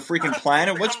gathering on the freaking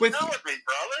planet? What's with you? With me,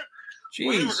 brother. Jeez.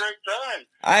 We have a great time.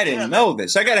 I didn't know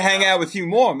this. I got to hang out with you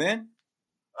more, man.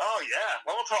 Oh, yeah.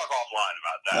 Well, we'll talk offline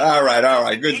about that. All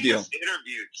right. Good deal. He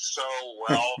interviewed so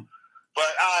well, but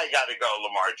I got to go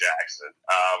Lamar Jackson.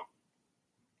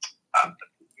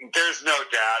 There's no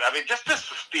doubt. I mean, just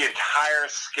the entire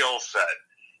skill set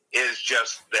is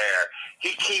just there.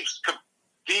 He keeps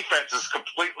defenses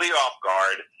completely off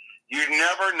guard. You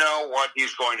never know what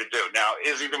he's going to do. Now,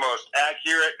 is he the most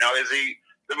accurate? No. Is he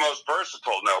the most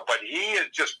versatile? No. But he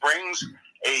just brings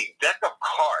a deck of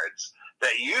cards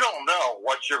that you don't know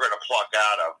what you're going to pluck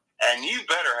out of, and you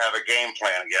better have a game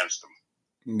plan against them.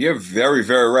 You're very,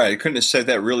 very right. I couldn't have said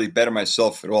that really better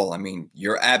myself at all. I mean,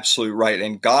 you're absolutely right.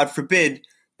 And God forbid,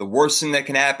 the worst thing that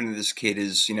can happen to this kid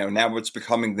is, now what's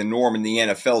becoming the norm in the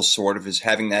NFL sort of is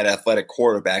having that athletic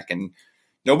quarterback. And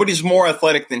nobody's more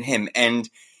athletic than him. And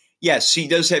yes, he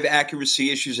does have accuracy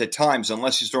issues at times,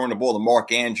 unless he's throwing the ball to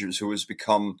Mark Andrews, who has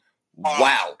become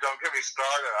wow. Don't get me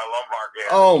started. I love Mark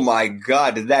Andrews. Oh, my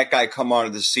God. Did that guy come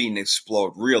onto the scene and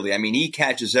explode? Really? I mean, he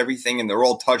catches everything, and they're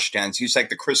all touchdowns. He's like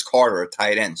the Chris Carter of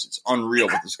tight ends. It's unreal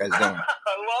what this guy's doing. I love it.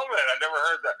 I never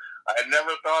heard that. I had never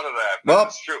thought of that. Well,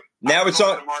 it's true. Now it's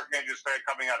on. Mark Andrews fan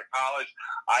coming out of college.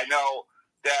 I know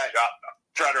that.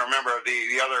 Try to remember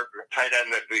the other tight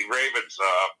end that the Ravens.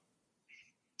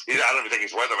 I don't even think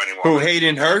he's with them anymore. Who?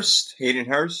 Hayden Hurst. Hayden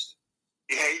Hurst,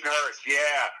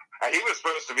 yeah. He was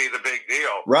supposed to be the big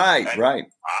deal. Right. I'm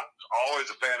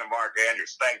always a fan of Mark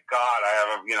Andrews. Thank God I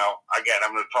have him, again,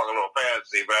 I'm going to talk a little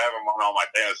fantasy, but I have him on all my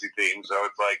fantasy teams. So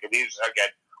it's like,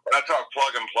 when I talk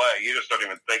plug and play, you just don't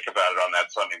even think about it on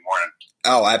that Sunday morning.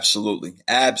 Oh, absolutely.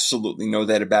 Absolutely. No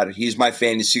doubt about it. He's my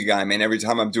fantasy guy, man. Every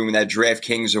time I'm doing that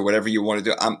DraftKings or whatever you want to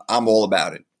do, I'm all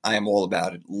about it. I am all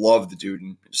about it. Love the dude.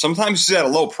 And sometimes he's at a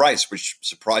low price, which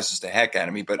surprises the heck out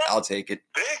of me, but I'll take it.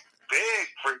 big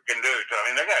freaking dude. I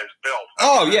mean, that guy's built.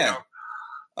 Oh, yeah.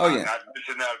 Oh, yeah. I've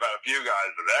mentioned that about a few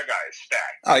guys, but that guy is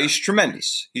stacked. Oh, he's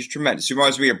tremendous. He's tremendous. He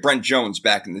reminds me of Brent Jones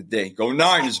back in the day. Go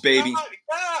Niners, baby. God,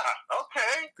 yeah,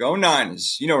 okay. Go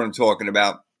Niners. You know what I'm talking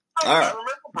about. All right. I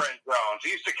remember Brent Jones. He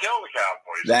used to kill the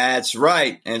Cowboys. That's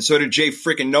right. And so did Jay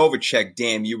freaking Novacek,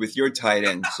 damn you, with your tight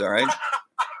ends, all right?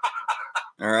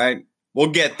 All right. We'll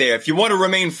get there. If you want to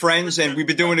remain friends, and we've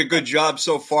been doing a good job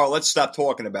so far, let's stop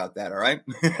talking about that, all right?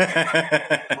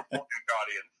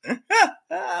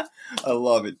 I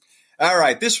love it. All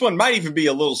right. This one might even be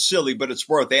a little silly, but it's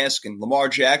worth asking. Lamar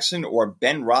Jackson or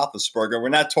Ben Roethlisberger? We're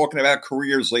not talking about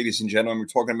careers, ladies and gentlemen. We're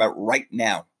talking about right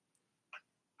now.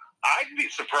 I'd be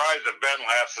surprised if Ben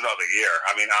lasts another year.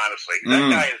 I mean, honestly, that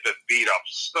guy has been beat up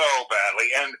so badly.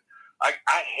 And I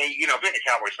hate, being a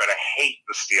Cowboys fan, I hate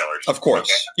the Steelers. Of course.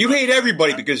 Okay? You hate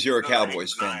everybody because you're a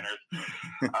Cowboys fan.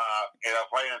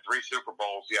 Playing in 3 Super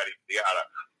Bowls, yada, yada.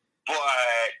 But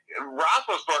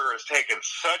Roethlisberger has taken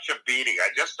such a beating. I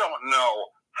just don't know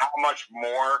how much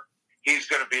more he's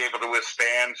going to be able to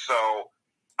withstand. So,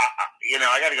 I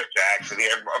got to go Jackson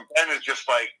here. Ben is just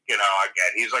like,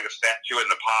 again, he's like a statue in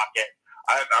the pocket.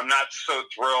 I'm not so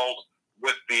thrilled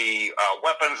with the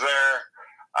weapons there.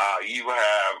 You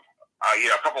have,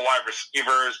 a couple wide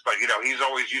receivers, but, he's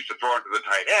always used to throwing to the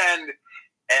tight end,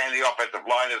 and the offensive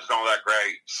line isn't all that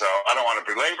great. So I don't want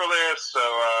to belabor this. So,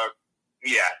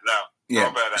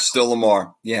 Yeah, still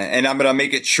Lamar. Yeah, and I'm going to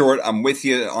make it short. I'm with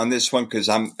you on this one because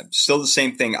I'm still the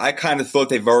same thing. I kind of thought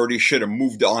they've already should have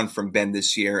moved on from Ben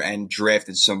this year and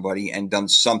drafted somebody and done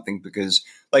something because,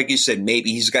 like you said,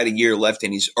 maybe he's got a year left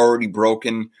and he's already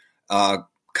broken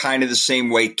kind of the same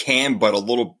way Cam, but a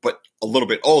little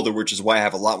bit older, which is why I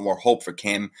have a lot more hope for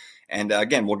Cam. And,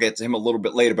 again, we'll get to him a little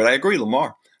bit later. But I agree,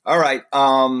 Lamar. All right.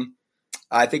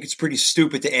 I think it's pretty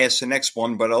stupid to ask the next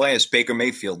one, but I'll ask Baker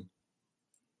Mayfield.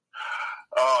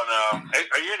 Oh, no.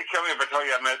 Are you going to kill me if I tell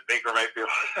you I met Baker Mayfield?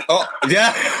 Oh,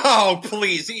 yeah. Oh,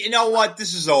 please. You know what?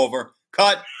 This is over.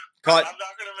 Cut. I'm not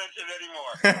going to mention it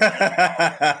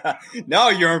anymore. No,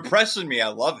 you're impressing me. I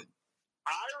love it.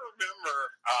 I remember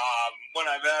when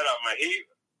I met him,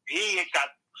 he got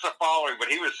some following, but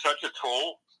he was such a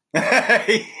tool.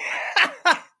 He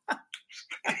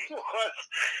was.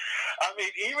 I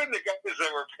mean, even the guys that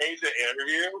were paid to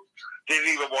interview didn't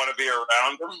even want to be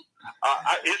around him.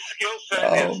 His skill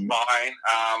set is fine.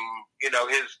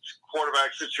 His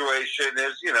quarterback situation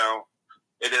is,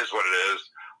 it is what it is.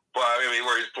 But I mean,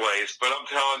 where he's placed. But I'm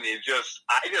telling you,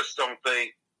 I just don't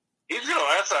think he's going to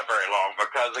last that very long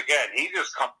because, again, he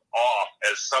just comes off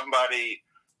as somebody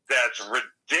that's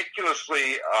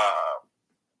ridiculously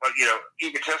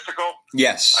egotistical.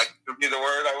 Yes. Would be the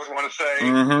word I would want to say.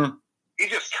 Mm-hmm. He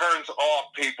just turns off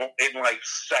people in like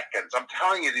seconds. I'm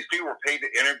telling you, these people were paid to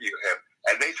interview him,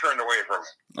 and they turned away from him.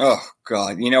 Oh,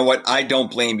 God. You know what? I don't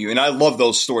blame you. And I love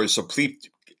those stories. So please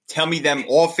tell me them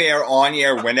off air, on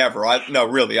air, whenever. No,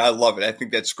 really, I love it. I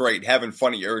think that's great. Having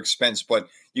fun at your expense. But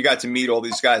you got to meet all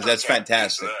these guys. That's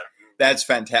fantastic. That's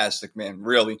fantastic, man,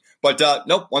 really. But,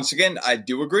 nope, once again, I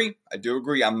do agree.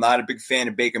 I'm not a big fan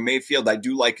of Baker Mayfield. I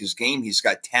do like his game. He's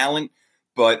got talent,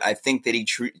 but I think that he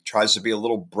tries to be a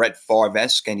little Brett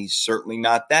Favre-esque, and he's certainly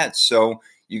not that. So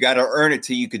you got to earn it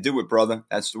till you could do it, brother.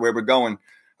 That's the way we're going.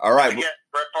 All right. Again,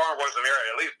 Brett Favre wasn't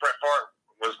there. At least Brett Favre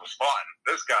was fun.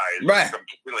 This guy is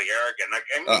completely arrogant.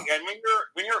 And when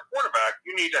you're a quarterback,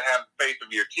 you need to have faith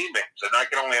of your teammates. And I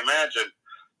can only imagine,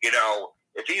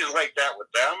 if he's like that with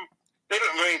them,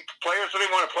 players don't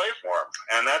even want to play for him,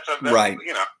 and that's right.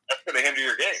 That's going to hinder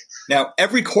your game. Now,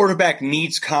 every quarterback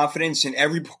needs confidence, and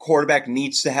every quarterback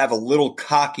needs to have a little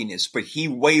cockiness, but he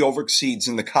way overexceeds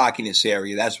in the cockiness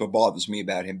area. That's what bothers me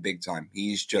about him big time.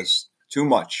 He's just too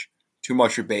much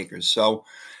for Baker. So,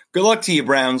 good luck to you,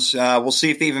 Browns. We'll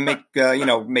see if they even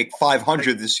make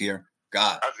 500 this year.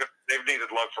 God, they've needed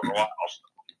luck for a while.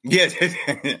 Yeah,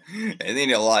 they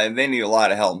need a lot. They need a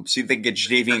lot of help. See if they can get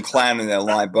Jadeveon Clown in that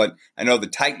line. But I know the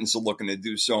Titans are looking to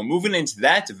do so. Moving into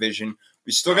that division,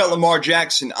 we still got Lamar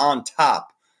Jackson on top.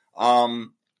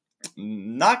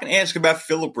 Not going to ask about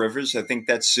Phillip Rivers. I think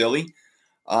that's silly.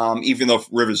 Even though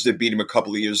Rivers did beat him a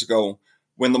couple of years ago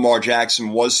when Lamar Jackson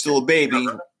was still a baby,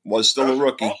 was still a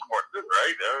rookie.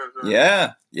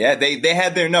 Yeah. They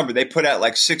had their number. They put out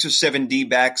like 6 or 7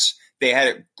 D-backs. They had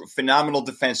a phenomenal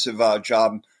defensive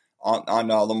job on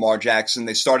Lamar Jackson.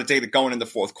 They started to get it going in the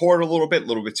fourth quarter a little bit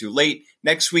too late.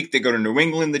 Next week, they go to New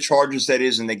England, the Chargers, that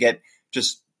is, and they get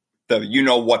just the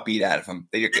you-know-what beat out of them.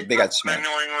 They got smacked. In New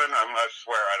England, I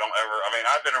swear, I don't ever – I mean,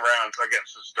 I've been around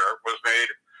since dirt was made,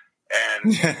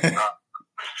 and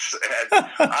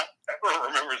I never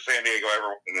remember San Diego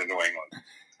ever went into New England.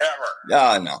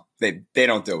 ever. No, they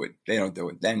don't do it. They don't do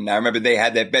it. And I remember they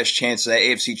had their best chance of that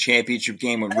AFC Championship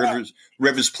game when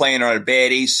Rivers playing on a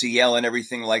bad ACL and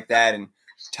everything like that, and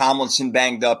Tomlinson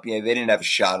banged up. Yeah, they didn't have a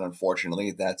shot, unfortunately,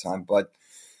 at that time. But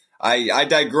I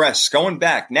digress. Going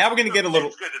back. Now we're going to get a little –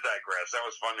 It's good to digress. That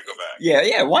was fun to go back.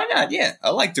 Yeah, why not? Yeah,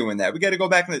 I like doing that. We got to go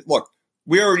back and – look,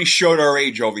 we already showed our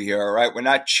age over here, all right? We're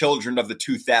not children of the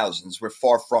 2000s. We're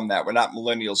far from that. We're not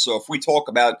millennials. So if we talk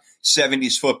about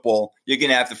 70s football, you're going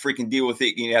to have to freaking deal with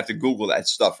it. You're going to have to Google that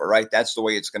stuff, all right? That's the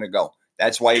way it's going to go.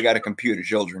 That's why you got a computer,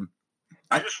 children.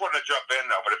 I just want to jump in,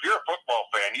 though, but if you're a football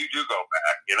fan, you do go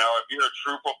back. You know, if you're a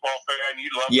true football fan, you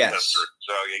love the history.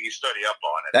 So you study up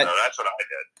on it. So that's what I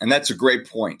did. And that's a great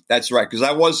point. That's right, because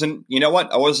I wasn't, you know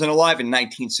what? I wasn't alive in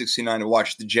 1969 to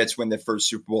watch the Jets win their first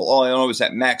Super Bowl. All I know is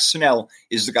that Max Snell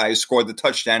is the guy who scored the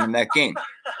touchdown in that game.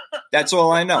 That's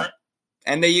all I know.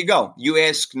 And there you go. You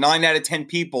ask 9 out of 10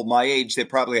 people my age, they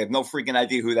probably have no freaking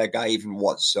idea who that guy even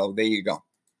was. So there you go.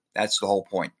 That's the whole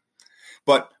point.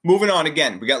 But moving on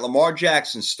again, we got Lamar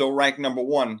Jackson still ranked number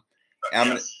 1.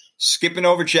 I'm skipping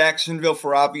over Jacksonville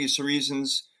for obvious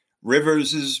reasons.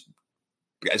 Rivers is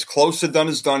as close to done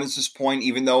as done at this point,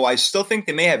 even though I still think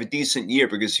they may have a decent year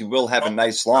because he will have a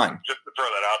nice line. Just to throw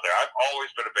that out there, I've always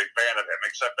been a big fan of him,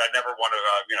 except I never want to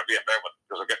be in bed with him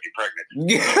because he'll get me pregnant.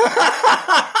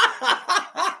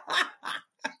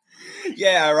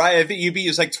 Yeah, right. I think you'd be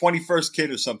his 21st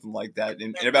kid or something like that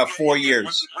in about 4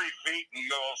 years. 3 feet and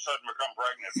you all of a sudden become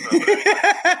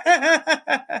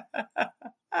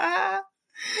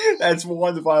pregnant. That's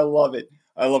wonderful. I love it.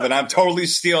 I'm totally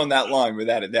stealing that line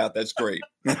without a doubt. That's great.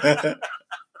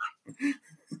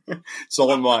 It's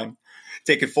all mine.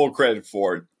 Taking full credit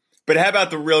for it. But how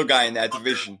about the real guy in that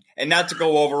division? And not to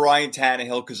go over Ryan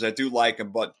Tannehill because I do like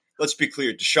him, but let's be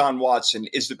clear. Deshaun Watson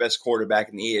is the best quarterback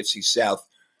in the AFC South.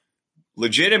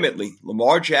 Legitimately,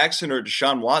 Lamar Jackson or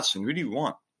Deshaun Watson? Who do you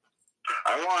want?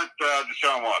 I want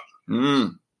Deshaun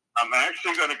Watson. I'm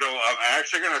actually going to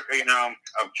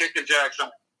I'm kicking Jackson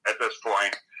at this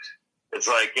point. It's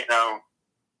like, I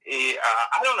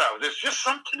don't know. There's just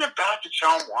something about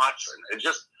Deshaun Watson.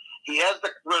 He has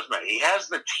the charisma. He has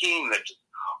the team that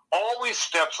always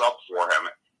steps up for him.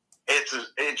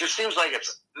 It just seems like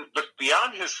but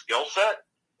beyond his skill set,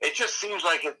 it just seems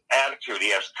like his attitude.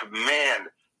 He has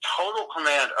total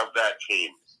command of that team.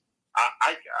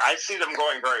 I see them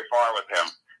going very far with him.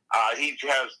 He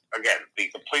has, again, the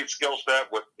complete skill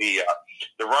set with the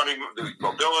running, the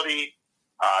mobility.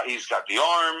 He's got the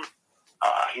arm.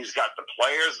 He's got the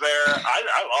players there.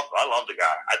 I love the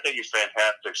guy. I think he's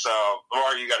fantastic. So,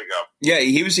 Lamar, you got to go. Yeah,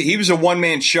 he was a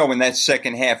one-man show in that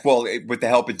second half. Well, with the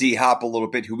help of D-Hop a little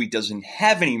bit, who he doesn't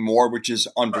have anymore, which is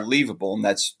unbelievable, and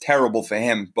that's terrible for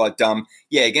him. But,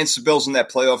 against the Bills in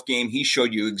that playoff game, he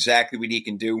showed you exactly what he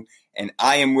can do. And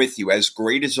I am with you. As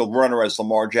great as a runner as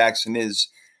Lamar Jackson is,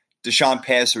 Deshaun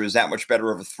Passer is that much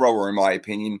better of a thrower, in my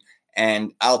opinion.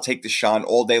 And I'll take Deshaun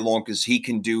all day long because he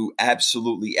can do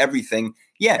absolutely everything.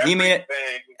 Yeah,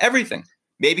 everything.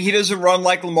 Maybe he doesn't run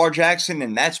like Lamar Jackson,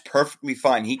 and that's perfectly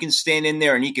fine. He can stand in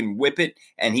there and he can whip it,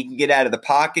 and he can get out of the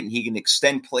pocket, and he can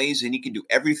extend plays, and he can do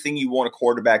everything you want a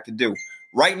quarterback to do.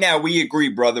 Right now, we agree,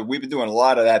 brother. We've been doing a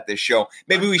lot of that this show.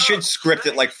 Maybe we should script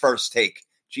it like First Take.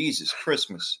 Jesus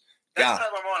Christmas. Next time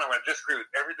I'm on, I'm going to disagree with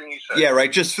everything you said. Yeah,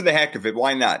 right. Just for the heck of it.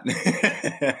 Why not?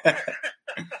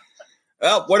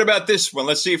 Well, what about this one?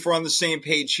 Let's see if we're on the same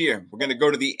page here. We're going to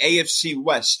go to the AFC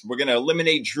West. We're going to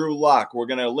eliminate Drew Lock. We're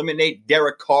going to eliminate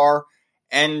Derek Carr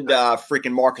and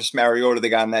freaking Marcus Mariota. They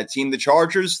got on that team. The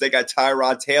Chargers, they got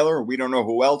Tyrod Taylor. We don't know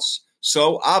who else.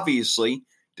 So, obviously,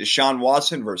 Deshaun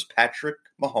Watson versus Patrick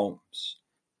Mahomes.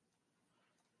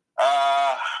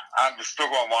 I'm still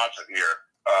going Watson here.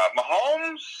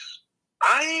 Mahomes,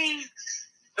 I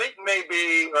think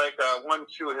maybe like a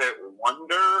 1-2 hit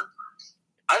wonder.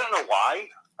 I don't know why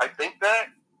I think that.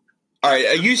 All right,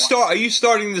 are you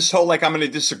starting this whole I'm going to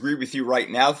disagree with you right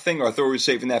now thing, or I thought we were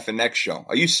saving that for next show?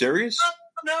 Are you serious?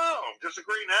 No,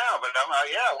 disagree now, but I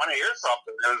want to hear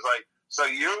something. It was so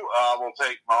you will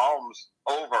take Mahomes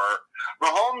over.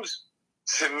 Mahomes,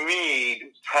 to me,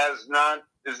 is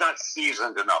not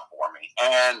seasoned enough for me,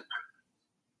 and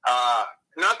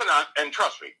and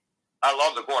trust me, I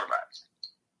love the quarterbacks,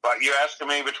 but you're asking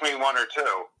me between one or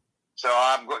two. So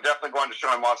I'm definitely going to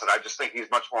Deshaun Watson. I just think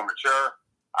he's much more mature.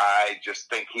 I just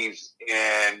think he's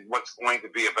in what's going to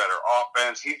be a better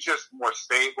offense. He's just more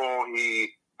stable. He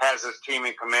has his team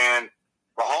in command.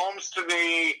 Mahomes, to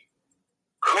me,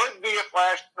 could be a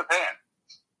flash in the pan.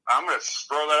 I'm going to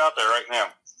throw that out there right now.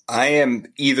 I am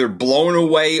either blown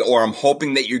away or I'm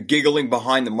hoping that you're giggling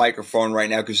behind the microphone right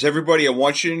now because everybody, I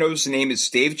want you to know his name is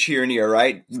Dave Tierney, all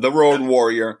right? The Road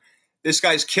Warrior. this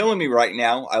guy's killing me right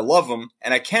now. I love him.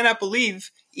 And I cannot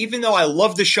believe, even though I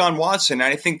love Deshaun Watson,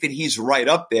 and I think that he's right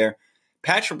up there,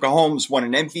 Patrick Mahomes won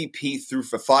an MVP, threw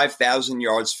for 5,000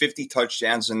 yards, 50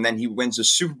 touchdowns, and then he wins a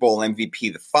Super Bowl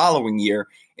MVP the following year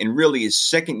in really his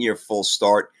second year full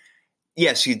start.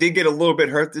 Yes, he did get a little bit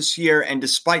hurt this year, and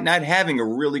despite not having a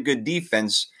really good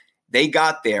defense, they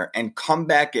got there and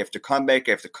comeback after comeback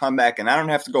after comeback, and I don't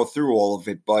have to go through all of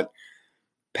it, but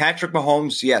Patrick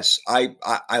Mahomes, yes,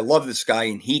 I love this guy,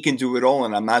 and he can do it all,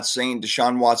 and I'm not saying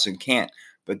Deshaun Watson can't,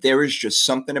 but there is just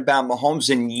something about Mahomes,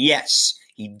 and yes,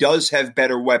 he does have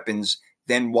better weapons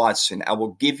than Watson. I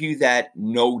will give you that,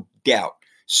 no doubt.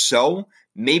 So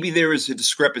maybe there is a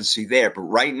discrepancy there, but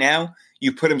right now,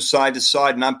 you put him side to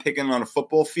side, and I'm picking on a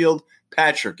football field.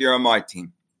 Patrick, you're on my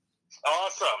team.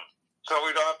 Awesome. So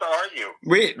we don't have to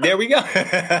argue. There we go.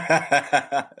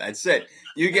 That's it.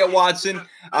 You get Watson,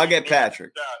 I'll get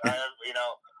Patrick. I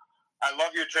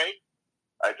love your take.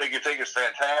 I think your take is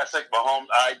fantastic. Mahomes,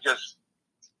 I just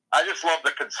love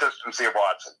the consistency of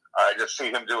Watson. I just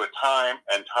see him do it time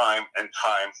and time and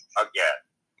time again.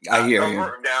 I hear you.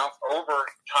 Now, over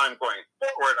time going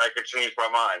forward, I could change my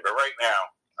mind. But right now,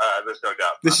 there's no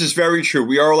doubt. This is very true.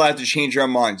 We are allowed to change our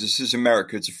minds. This is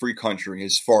America. It's a free country.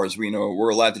 As far as we know, we're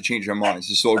allowed to change our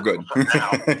minds. It's all good. For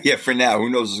now. Yeah, for now. Who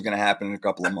knows what's going to happen in a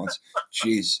couple of months.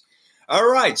 Jeez. All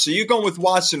right, so you're going with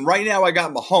Watson. Right now I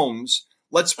got Mahomes.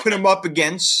 Let's put him up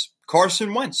against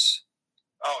Carson Wentz.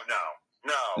 Oh, no.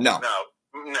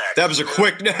 Next. That was a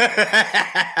quick. He's got to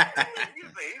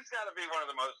be one of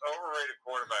the most overrated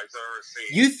quarterbacks I've ever seen.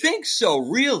 You think so,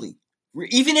 really?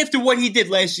 Even after what he did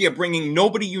last year, bringing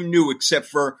nobody you knew except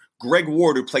for Greg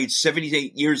Ward, who played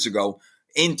 78 years ago,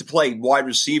 in to play wide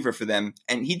receiver for them.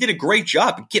 And he did a great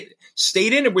job.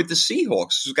 Stayed in it with the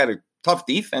Seahawks, who's got a tough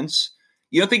defense.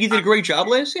 You don't think he did a great job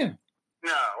last year?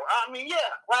 No. I mean, yeah.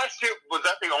 Last year, was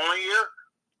that the only year?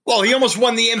 Well, he almost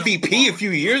won the MVP a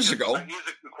few years ago. He's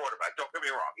a good quarterback. Don't get me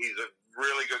wrong. He's a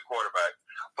really good quarterback.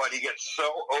 But he gets so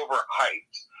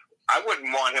overhyped. I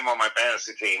wouldn't want him on my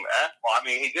fantasy team. I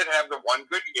mean, he did have the one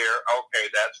good year. Okay,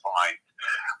 that's fine.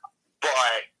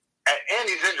 And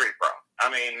he's injury prone.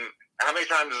 I mean, how many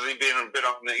times has he been on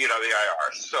the IR?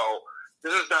 So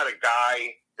this is not a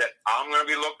guy that I'm going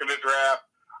to be looking to draft.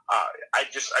 I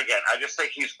just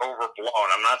think he's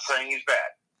overblown. I'm not saying he's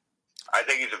bad. I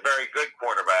think he's a very good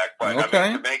quarterback, but okay.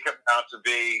 I mean, to make him out to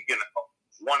be,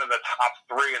 one of the top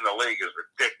three in the league is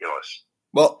ridiculous.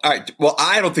 Well, all right. Well,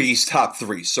 I don't think he's top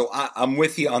three, so I'm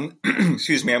with you on.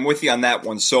 Excuse me, I'm with you on that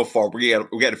one so far. We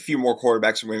got a few more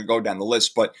quarterbacks. We're going to go down the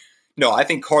list, but no, I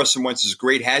think Carson Wentz is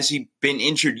great. Has he been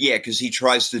injured? Yeah, because he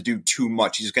tries to do too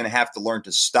much. He's going to have to learn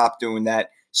to stop doing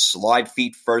that. Slide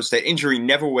feet first. That injury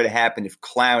never would have happened if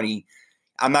Clowney.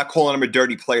 I'm not calling him a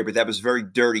dirty player, but that was a very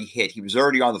dirty hit. He was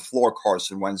already on the floor,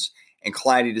 Carson Wentz, and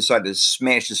Clowney decided to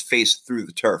smash his face through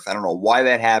the turf. I don't know why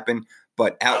that happened,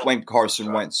 but out went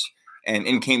Carson Wentz. And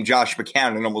in came Josh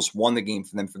McCown and almost won the game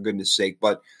for them, for goodness sake.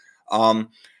 But no,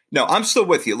 I'm still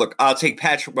with you. Look, I'll take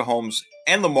Patrick Mahomes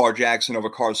and Lamar Jackson over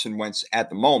Carson Wentz at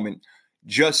the moment.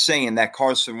 Just saying that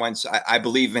Carson Wentz, I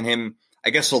believe in him,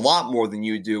 I guess, a lot more than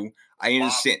you do. I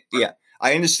understand. Yeah,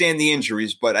 I understand the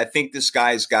injuries, but I think this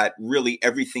guy's got really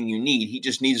everything you need. He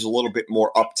just needs a little bit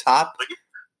more up top,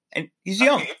 and he's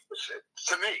young.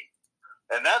 To me.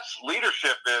 And that's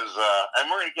leadership is,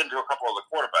 and we're going to get into a couple of the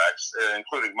quarterbacks,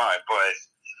 including mine,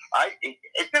 but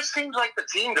it just seems like the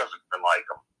team doesn't even like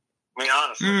him. I mean,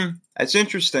 honestly. That's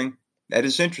interesting. That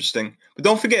is interesting. But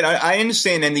don't forget, I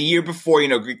understand, and the year before,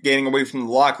 getting away from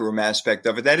the locker room aspect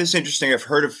of it, that is interesting. I've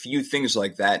heard a few things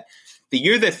like that. The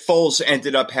year that Foles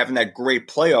ended up having that great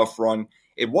playoff run,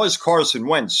 it was Carson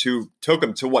Wentz who took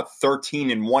him to,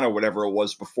 13-1 or whatever it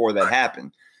was before that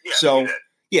happened. Yeah, so,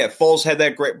 yeah, Foles had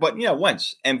that great, but,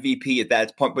 Wentz, MVP at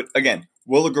that point. But, again,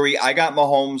 we'll agree. I got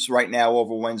Mahomes right now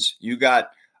over Wentz. You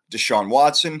got Deshaun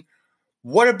Watson.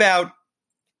 What about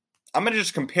 – I'm going to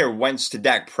just compare Wentz to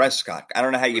Dak Prescott. I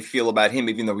don't know how you feel about him,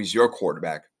 even though he's your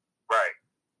quarterback. Right.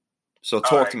 So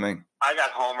talk to me. I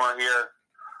got Homer here.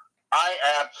 I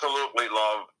absolutely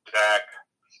love Dak.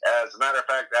 As a matter of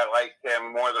fact, I like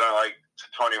him more than I like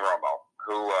Tony Romo,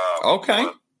 who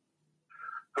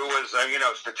was,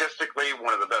 statistically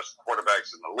one of the best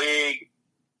quarterbacks in the league.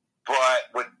 But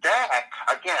with Dak,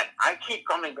 again, I keep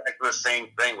coming back to the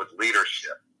same thing with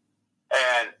leadership.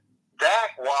 And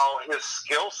Dak, while his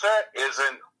skill set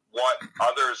isn't what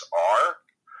others are,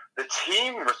 the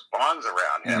team responds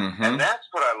around him. Mm-hmm. And that's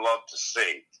what I love to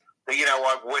see.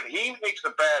 When he makes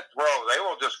a bad throw, they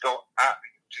will just go out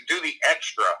to do the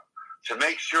extra to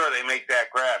make sure they make that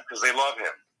grab because they love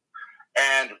him.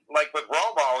 And like with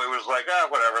Romo, it was like,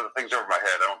 whatever, the thing's over my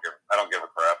head. I don't give a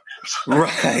crap.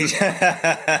 Right.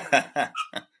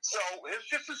 So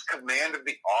his command of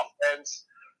the offense,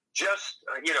 just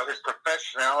his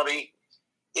professionality,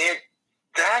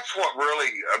 that's what really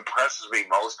impresses me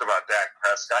most about Dak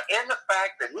Prescott, and the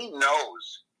fact that he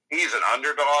knows he's an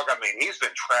underdog. I mean, he's been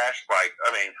trashed by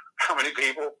how many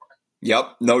people?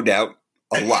 Yep, no doubt,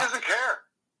 and lot. He doesn't care.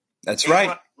 That's right.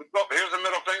 Like, oh, here's a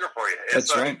middle finger for you. It's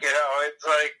That's like, right. It's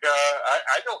like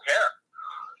I don't care.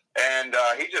 And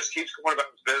he just keeps going about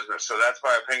his business. So that's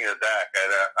my opinion of Dak.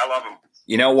 And I love him.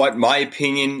 You know what? My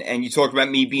opinion, and you talked about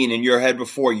me being in your head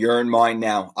before, you're in mine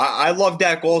now. I love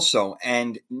Dak also.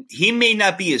 And he may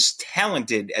not be as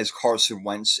talented as Carson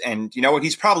Wentz. And you know what?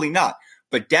 He's probably not.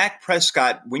 But Dak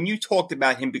Prescott, when you talked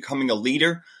about him becoming a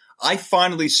leader, I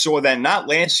finally saw that not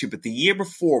last year, but the year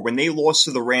before when they lost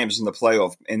to the Rams in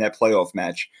that playoff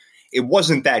match. It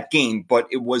wasn't that game, but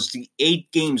it was the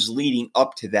 8 games leading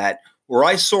up to that where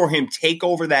I saw him take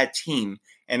over that team,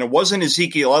 and it wasn't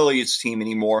Ezekiel Elliott's team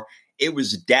anymore. It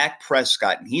was Dak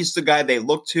Prescott, and he's the guy they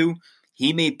look to.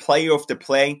 He made play after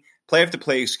play,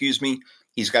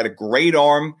 He's got a great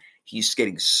arm. He's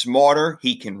getting smarter.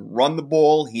 He can run the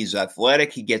ball. He's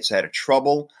athletic. He gets out of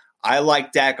trouble. I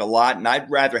like Dak a lot, and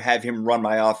I'd rather have him run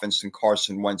my offense than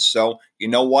Carson Wentz. So, you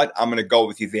know what? I'm going to go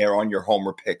with you there on your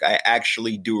homer pick. I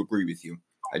actually do agree with you.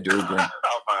 I do agree. My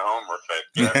homer pick.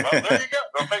 Yeah, well, there you go.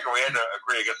 Go figure. We had to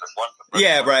agree against this one.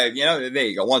 Yeah, right. There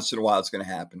you go. Once in a while, it's going to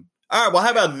happen. All right. Well,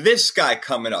 how about this guy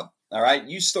coming up? All right.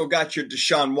 You still got your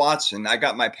Deshaun Watson. I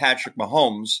got my Patrick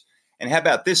Mahomes. And how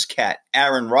about this cat,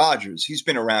 Aaron Rodgers? He's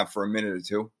been around for a minute or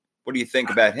two. What do you think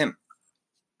about him?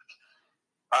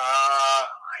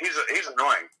 He's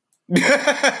annoying.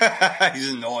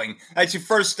 He's annoying. That's your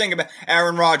first thing about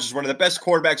Aaron Rodgers, one of the best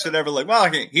quarterbacks that ever lived.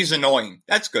 Well, he's annoying.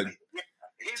 That's good.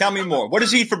 Tell me more. What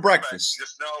does he eat for breakfast?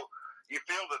 Just know you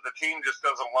feel that the team just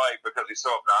doesn't like because he's so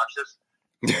obnoxious.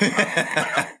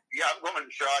 Yeah, I'm going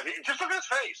to Sean. Just look at his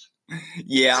face.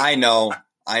 Yeah, I know.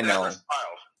 I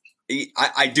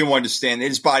do understand.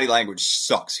 His body language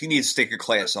sucks. He needs to take a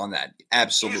class on that.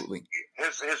 Absolutely.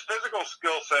 His physical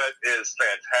skill set is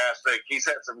fantastic. He's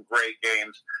had some great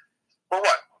games. For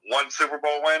what? One Super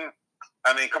Bowl win?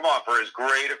 I mean, come on, for as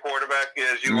great a quarterback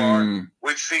as you are,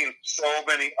 we've seen so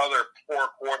many other poor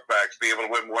quarterbacks be able to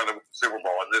win more than the Super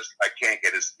Bowl, and this I can't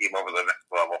get his team over the next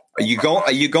level. Are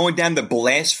you going down the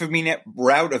blasphemy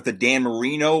route of the Dan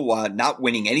Marino not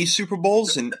winning any Super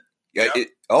Bowls? And I'm not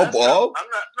disagreeing.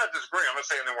 I'm not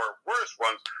saying there were worse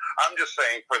ones. I'm just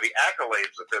saying for the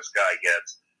accolades that this guy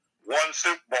gets, one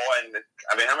Super Bowl, and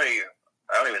I mean, I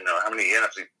don't even know how many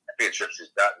NFC championships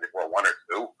he's gotten before, 1 or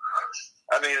 2.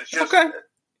 I mean, it's just okay.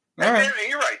 All right.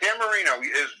 You're right. Dan Marino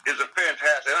is a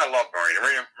fantastic, and I love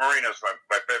Marino. Marino's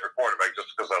my favorite quarterback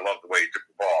just because I love the way he took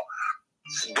the ball.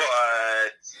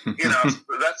 But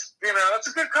that's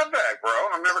a good comeback, bro.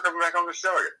 I'm never coming back on the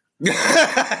show again.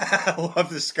 I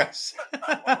love this guy.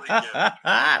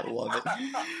 I love it.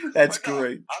 That's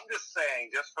great. I'm just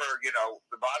saying, just for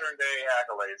the modern day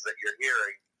accolades that you're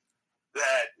hearing,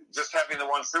 that just having the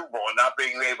one Super Bowl and not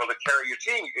being able to carry your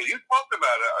team, because you talked about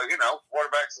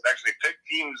quarterbacks that actually pick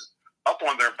teams up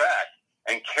on their back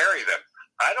and carry them.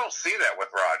 I don't see that with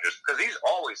Rodgers because he's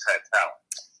always had talent.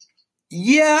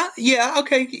 Yeah,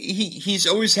 okay. He's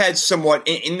always had somewhat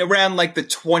in around like the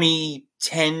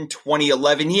 2010,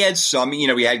 2011. He had some, he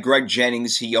had Greg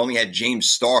Jennings. He only had James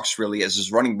Starks really as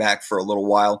his running back for a little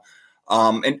while.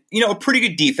 And a pretty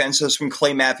good defense. That's when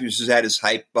Clay Matthews was at his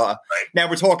hype. Right. Now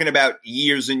we're talking about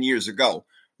years and years ago.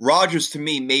 Rodgers to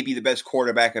me may be the best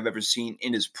quarterback I've ever seen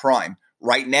in his prime.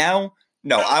 Right now,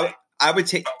 no, I would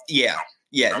take, yeah.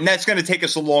 And that's going to take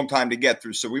us a long time to get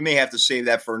through. So we may have to save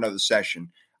that for another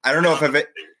session. I don't know if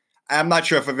I'm not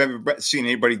sure if I've ever seen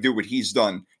anybody do what he's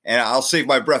done. And I'll save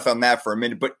my breath on that for a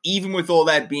minute. But even with all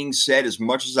that being said, as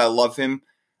much as I love him,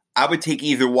 I would take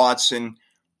either Watson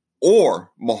or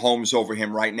Mahomes over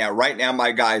him right now. Right now,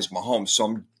 my guy is Mahomes. So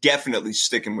I'm definitely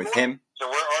sticking with him. So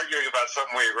we're arguing about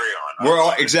something we agree on.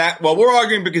 We're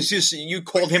arguing because you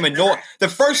called him annoying. The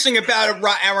first thing about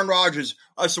Aaron Rodgers.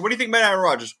 So what do you think about Aaron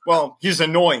Rodgers? Well, he's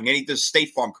annoying and he does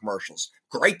State Farm commercials.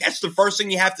 Great. That's the first thing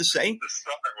you have to say.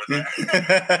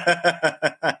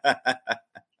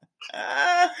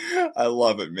 I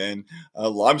love it, man.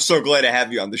 I'm so glad to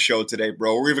have you on the show today,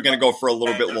 bro. We're even going to go for a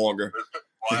little bit longer.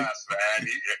 Class, man.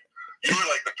 You were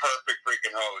like the perfect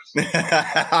freaking host.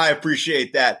 I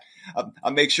appreciate that.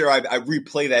 I'll make sure I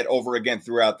replay that over again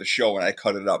throughout the show and I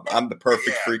cut it up. I'm the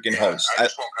perfect freaking host. I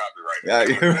just won't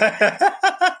copyright.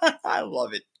 I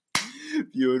love it.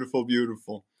 Beautiful,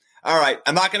 beautiful. All right.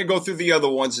 I'm not going to go through the other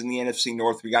ones in the NFC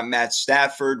North. We got Matt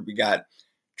Stafford. We got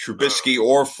Trubisky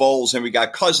or Foles, and we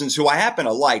got Cousins, who I happen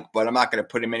to like, but I'm not going to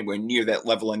put him anywhere near that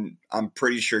level, and I'm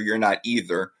pretty sure you're not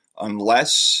either,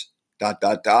 unless ... No.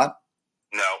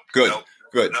 Good. Nope.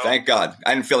 Good. Nope. Thank God.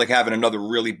 I didn't feel like having another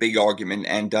really big argument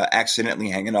and accidentally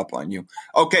hanging up on you.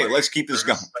 Okay, let's keep this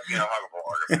going.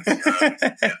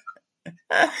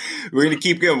 We're going to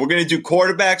keep going. We're going to do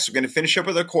quarterbacks. We're going to finish up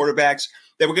with our quarterbacks.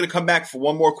 Then we're going to come back for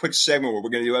one more quick segment where we're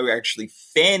going to do actually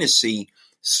fantasy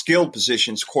skill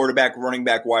positions, quarterback, running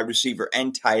back, wide receiver,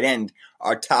 and tight end,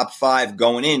 our top 5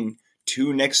 going in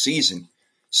to next season.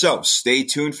 So stay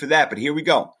tuned for that. But here we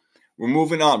go. We're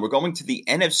moving on. We're going to the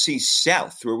NFC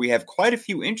South, where we have quite a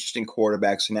few interesting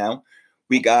quarterbacks now.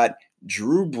 We got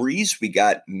Drew Brees. We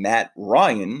got Matt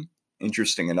Ryan,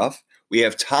 interesting enough. We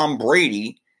have Tom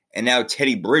Brady, and now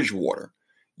Teddy Bridgewater.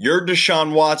 You're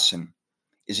Deshaun Watson.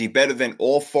 Is he better than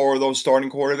all 4 of those starting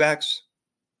quarterbacks?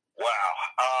 Wow.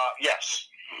 Yes.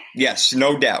 Yes,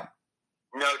 no doubt.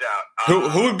 No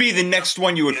doubt. Who would be the next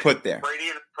one you would put there? Brady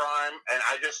in prime, and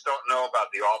I just don't know about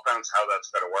the offense, how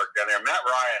that's going to work down there. Matt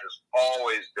Ryan is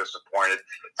always disappointed.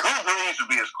 Drew Brees would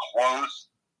be as close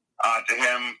to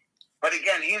him. But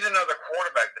again, he's another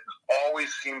quarterback that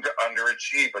always seemed to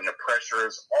underachieve when the pressure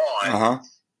is on. Uh-huh.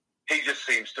 He just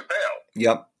seems to fail.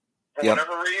 Yep. For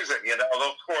whatever reason,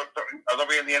 they'll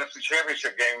be in the NFC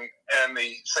Championship game, and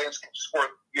the Saints can score,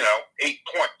 8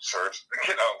 points or,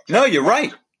 No, you're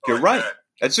right. You're right. That.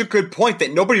 That's a good point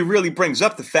that nobody really brings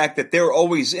up, the fact that they're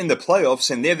always in the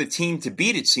playoffs and they're the team to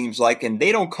beat, it seems like, and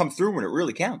they don't come through when it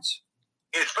really counts.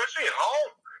 Especially at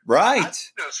home.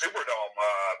 Right. The Superdome,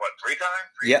 3 times?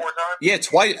 4 times? Yeah,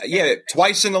 twice. Yeah,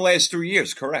 twice in the last 3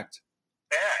 years, correct.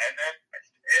 Yeah, and then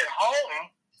at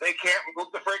home, they can't move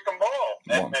the freaking ball.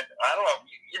 And I don't know,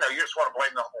 you just want to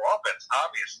blame the whole offense,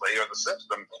 obviously, or the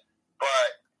system. But,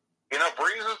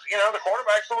 Breeze is, the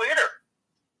quarterback's the leader.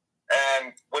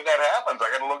 And when that happens, I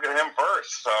got to look at him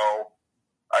first. So,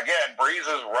 again, Breeze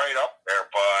is right up there,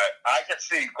 but I can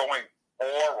see going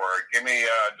forward, give me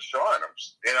Deshaun.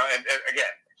 And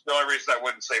again, the only reason I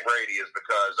wouldn't say Brady is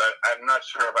because I'm not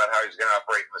sure about how he's going to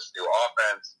operate in this new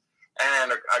offense.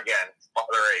 And again,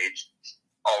 father age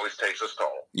always takes its toll.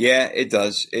 Yeah, it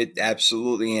does. It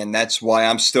absolutely, and that's why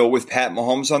I'm still with Pat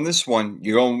Mahomes on this one.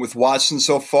 You're going with Watson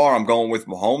so far. I'm going with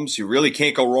Mahomes. You really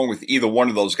can't go wrong with either one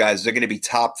of those guys. They're going to be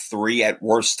top 3, at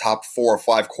worst top 4 or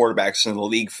 5 quarterbacks in the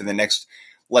league for the next,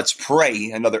 let's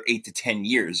pray, another 8 to 10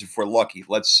 years if we're lucky.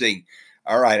 Let's see.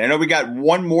 All right, I know we got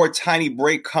one more tiny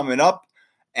break coming up,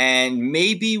 and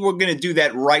maybe we're going to do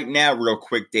that right now real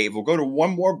quick, Dave. We'll go to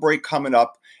one more break coming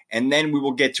up, and then we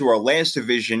will get to our last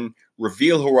division,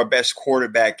 reveal who our best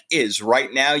quarterback is.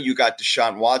 Right now, you got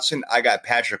Deshaun Watson. I got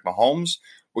Patrick Mahomes.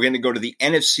 We're going to go to the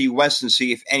NFC West and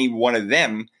see if any one of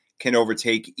them can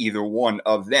overtake either one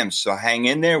of them. So hang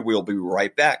in there. We'll be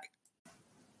right back.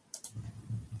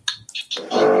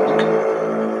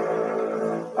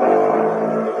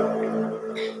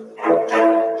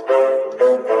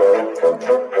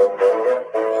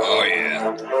 Oh,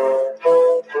 yeah.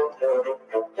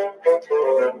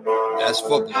 That's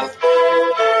football.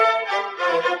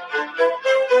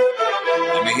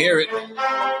 Let me hear it.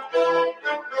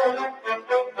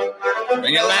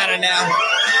 Bring it louder now.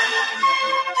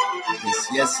 Yes,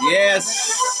 yes,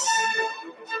 yes.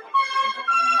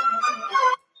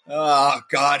 Oh,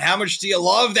 God. How much do you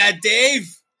love that,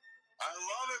 Dave? I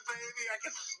love it, baby. I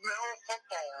can smell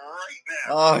football right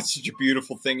now. Oh, it's such a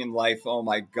beautiful thing in life. Oh,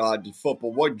 my God.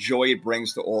 Football, what joy it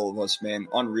brings to all of us, man.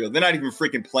 Unreal. They're not even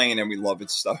freaking playing, and we love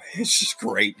it stuff. It's just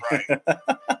great. Right.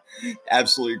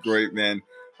 Absolutely great, man.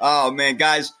 Oh, man,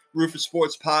 guys. Rufus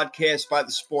Sports Podcast by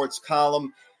the Sports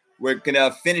Column. We're going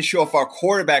to finish off our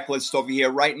quarterback list over here.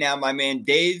 Right now, my man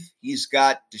Dave, he's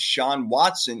got Deshaun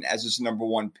Watson as his number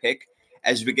 1 pick.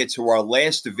 As we get to our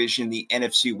last division, the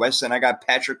NFC West, and I got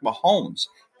Patrick Mahomes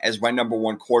as my number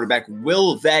 1 quarterback.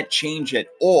 Will that change at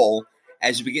all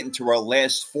as we get into our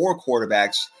last 4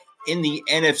 quarterbacks in the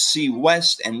NFC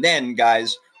West? And then,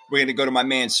 guys, we're going to go to my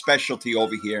man's specialty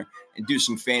over here and do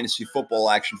some fantasy football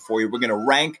action for you. We're going to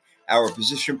rank our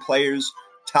position players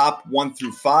top 1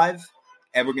 through 5,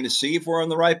 and we're going to see if we're on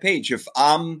the right page. If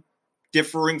I'm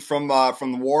differing from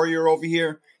the Warrior over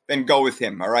here, then go with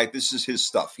him. All right, this is his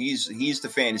stuff. He's the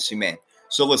fantasy man.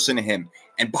 So listen to him.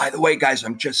 And by the way, guys,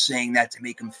 I'm just saying that to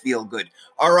make him feel good.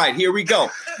 All right, here we go.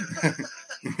 I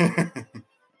hate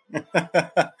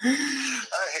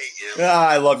you.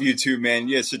 I love you too, man.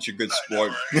 You're such a good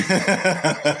sport. Let's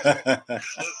go.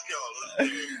 Let's do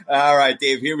it. All right,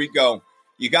 Dave, here we go.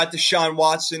 You got Deshaun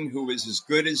Watson, who is as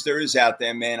good as there is out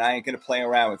there, man. I ain't going to play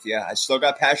around with you. I still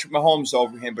got Patrick Mahomes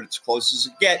over him, but it's close as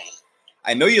it gets.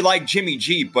 I know you like Jimmy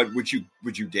G, but would you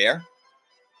dare?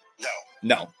 No.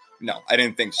 No, I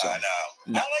didn't think so. I know.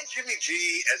 No. I like Jimmy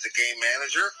G as a game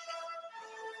manager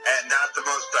and not the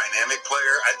most dynamic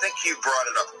player. I think you brought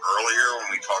it up earlier when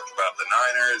we talked about the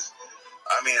Niners.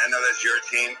 I mean, I know that's your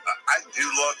team. I do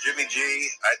love Jimmy G.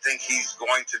 I think he's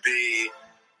going to be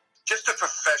just a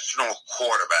professional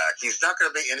quarterback. He's not going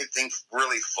to be anything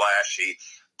really flashy,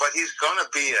 but he's going to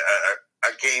be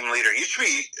a game leader. You should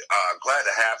be glad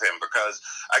to have him because,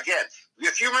 again,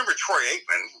 if you remember Troy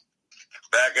Aikman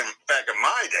back in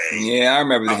my day. Yeah, I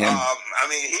remember him. I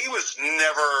mean, he was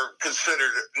never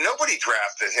considered. Nobody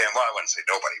drafted him. Well, I wouldn't say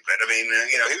nobody, but I mean,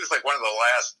 he was like one of the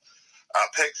last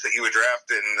picks that you would draft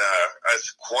in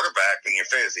as quarterback in your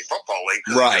fantasy football league.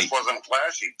 Right. He just wasn't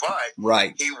flashy, but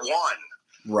he won.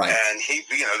 Right. And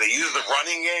they used the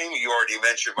running game. You already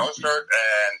mentioned Mostert,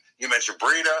 and you mentioned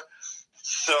Breida.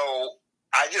 So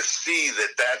I just see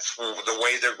that that's the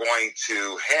way they're going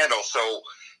to handle. So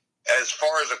as far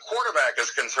as a quarterback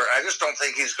is concerned, I just don't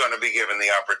think he's going to be given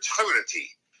the opportunity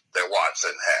that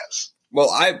Watson has. Well,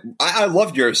 I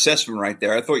loved your assessment right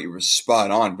there. I thought you were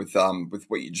spot on with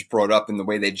what you just brought up in the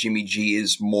way that Jimmy G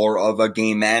is more of a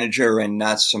game manager and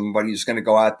not somebody who's going to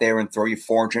go out there and throw you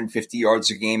 450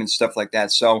 yards a game and stuff like that.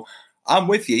 So I'm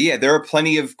with you. Yeah, there are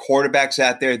plenty of quarterbacks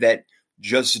out there that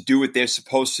just do what they're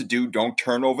supposed to do. Don't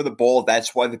turn over the ball.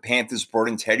 That's why the Panthers brought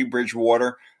in Teddy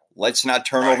Bridgewater. Let's not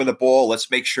turn over the ball.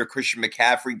 Let's make sure Christian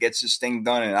McCaffrey gets his thing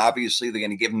done. And obviously, they're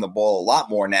going to give him the ball a lot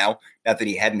more now, not that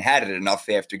he hadn't had it enough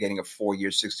after getting a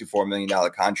 4-year, $64 million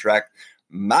contract.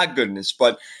 My goodness.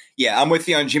 But, yeah, I'm with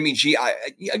you on Jimmy G. I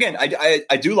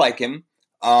do like him.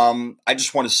 I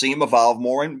just want to see him evolve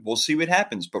more, and we'll see what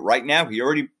happens. But right now, he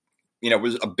already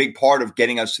was a big part of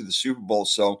getting us to the Super Bowl.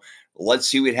 So let's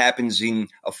see what happens in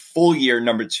a full year,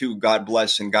 number 2, God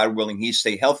bless, and God willing, he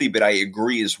stay healthy. But I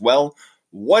agree as well.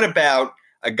 What about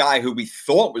a guy who we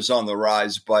thought was on the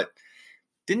rise, but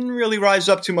didn't really rise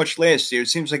up too much last year? It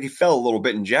seems like he fell a little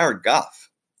bit in Jared Goff.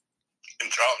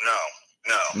 Oh, no.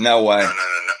 No way. No.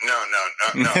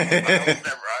 I've never been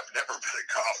a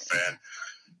Goff fan.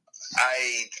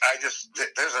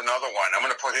 There's another one. I'm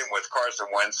going to put him with Carson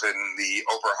Wentz in the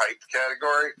overhyped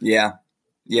category. Yeah.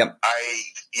 Yep. I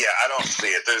don't see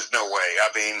it. There's no way. I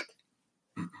mean,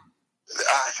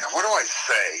 what do I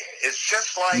say? It's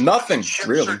just like nothing. Chips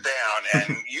really are down,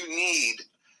 and you need.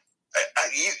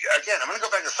 Again, I'm going to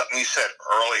go back to something you said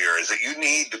earlier. Is that you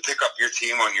need to pick up your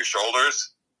team on your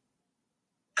shoulders?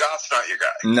 Goff's not your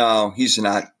guy. No, he's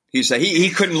not. He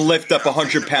couldn't lift up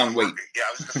 100-pound weight. Yeah,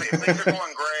 I was going to say if things are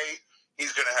going great,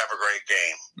 he's going to have a great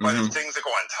game. But if things are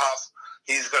going tough,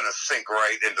 he's going to sink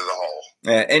right into the hole.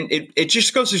 Yeah, and it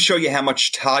just goes to show you how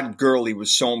much Todd Gurley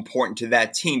was so important to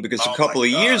that team because a couple of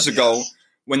years ago,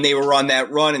 when they were on that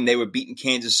run and they were beating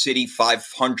Kansas City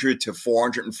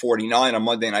 500-449 on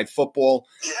Monday Night Football,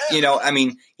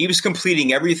 he was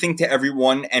completing everything to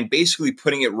everyone and basically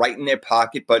putting it right in their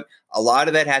pocket. But a lot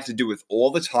of that had to do with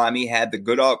all the time he had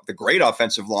the great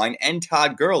offensive line and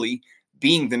Todd Gurley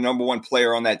being the number 1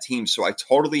 player on that team. So I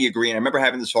totally agree. And I remember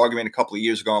having this argument a couple of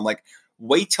years ago. I'm like,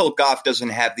 wait till Goff doesn't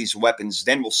have these weapons,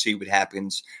 then we'll see what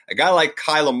happens. A guy like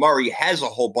Kyler Murray has a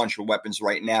whole bunch of weapons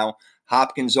right now.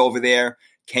 Hopkins over there.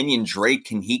 Kenyon Drake,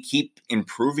 can he keep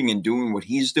improving and doing what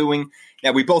he's doing?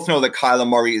 Now, we both know that Kyler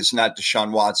Murray is not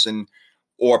Deshaun Watson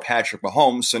or Patrick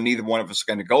Mahomes, so neither one of us are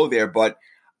going to go there. But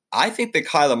I think that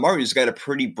Kyler Murray's got a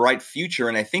pretty bright future,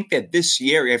 and I think that this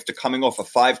year, after coming off a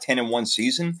 5-10-1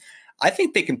 season, I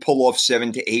think they can pull off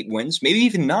 7 to 8 wins, maybe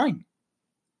even 9.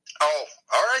 Oh,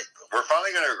 all right. We're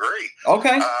finally going to agree.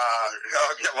 Okay.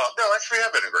 Actually, we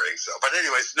have been agreeing. So, but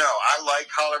anyways, no, I like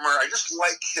Kyler Murray. I just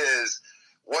like his.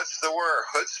 What's the word?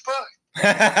 Chutzpah?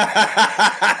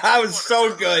 That was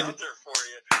so good.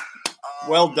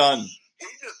 Well done. He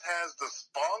just has the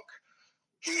spunk.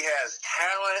 He has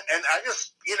talent. And I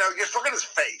just, just look at his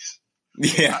face.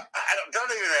 Yeah.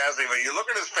 Don't even ask me, but you look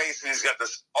at his face and he's got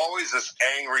always this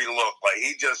angry look. Like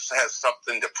he just has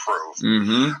something to prove.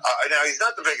 Mm-hmm. Now, he's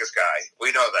not the biggest guy.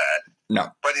 We know that.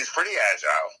 No. But he's pretty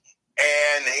agile.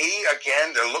 And he,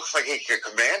 again, it looks like he can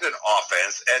command an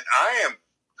offense. And I am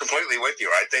completely with you.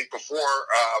 I think before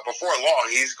long,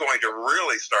 he's going to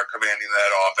really start commanding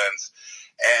that offense,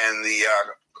 and the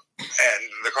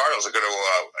Cardinals are going to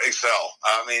excel.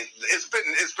 I mean, it's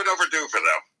been overdue for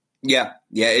them. Yeah,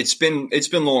 it's been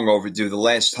long overdue. The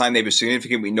last time they were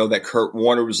significant, we know that Kurt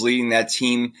Warner was leading that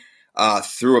team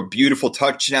through a beautiful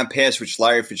touchdown pass, which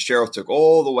Larry Fitzgerald took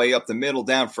all the way up the middle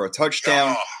down for a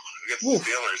touchdown.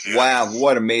 Steelers, yeah. Wow,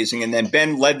 what amazing. And then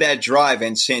Ben led that drive,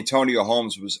 and Santonio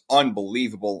Holmes was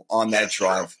unbelievable on that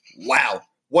drive. True. Wow,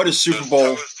 what a Super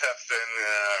Bowl.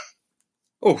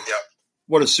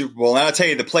 What a Super Bowl. And I'll tell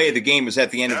you, the play of the game was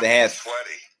at the end of the half. Sweaty.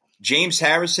 James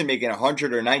Harrison making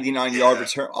 100 or 99-yard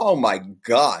return. Oh, my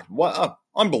God. What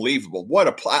unbelievable. What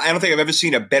a play. I don't think I've ever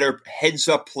seen a better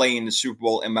heads-up play in the Super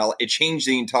Bowl. It changed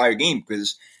the entire game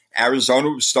because Arizona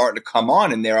was starting to come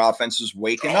on and their offense was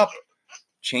waking up.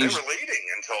 They were leading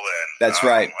until then. That's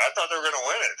right. I thought they were going to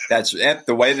win it. That's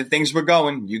the way that things were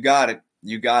going. You got it.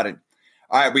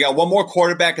 All right, we got one more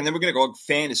quarterback, and then we're going to go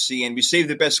fantasy. And we saved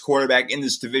the best quarterback in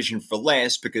this division for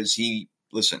last because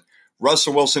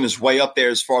Russell Wilson is way up there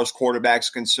as far as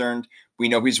quarterbacks concerned. We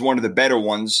know he's one of the better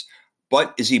ones.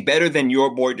 But is he better than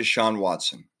your boy Deshaun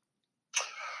Watson?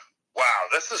 Wow,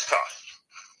 this is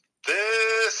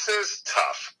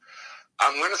tough.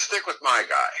 I'm going to stick with my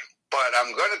guy. But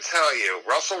I'm going to tell you,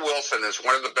 Russell Wilson is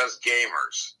one of the best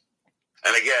gamers.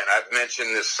 And again, I've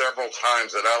mentioned this several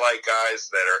times that I like guys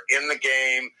that are in the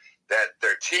game, that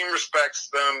their team respects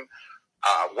them.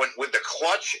 When the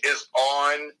clutch is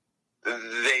on,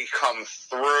 they come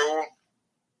through.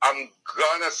 I'm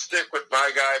going to stick with my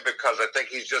guy because I think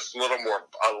he's just a little more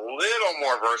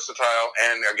versatile.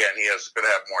 And again, he is going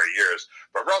to have more years.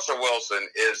 But Russell Wilson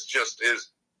is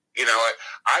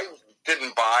I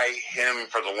didn't buy him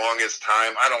for the longest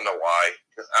time. I don't know why.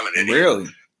 I'm an idiot. Really?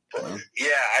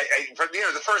 Yeah.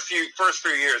 The first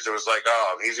few years, it was like,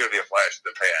 oh, he's going to be a flash in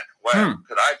the pan. Well,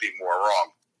 could I be more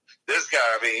wrong? This guy,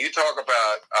 I mean, you talk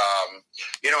about,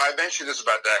 I mentioned this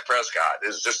about Dak Prescott,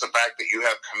 is just the fact that you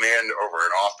have command over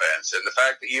an offense and the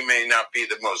fact that you may not be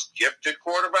the most gifted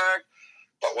quarterback,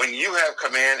 but when you have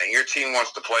command and your team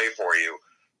wants to play for you,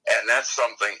 and that's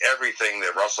everything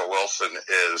that Russell Wilson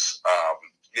is,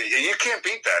 you can't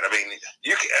beat that. I mean,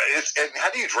 and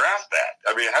how do you draft that?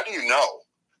 I mean, how do you know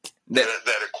that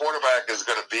a quarterback is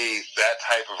going to be that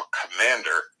type of a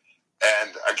commander?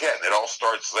 And again, it all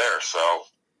starts there. So,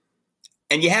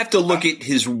 and you have to look at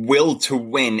his will to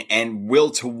win and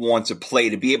will to want to play,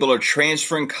 to be able to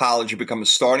transfer in college and become a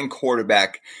starting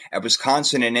quarterback at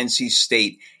Wisconsin and NC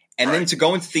State. And then to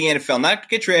go into the NFL, not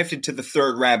get drafted to the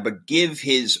third round, but give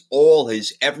his all,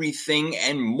 his everything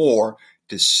and more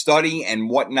to study and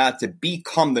whatnot to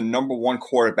become the number one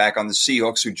quarterback on the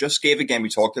Seahawks, who just gave, again, we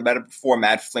talked about it before,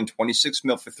 Matt Flynn, $26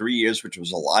 million for 3 years, which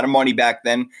was a lot of money back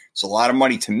then. It's a lot of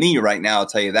money to me right now, I'll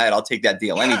tell you that. I'll take that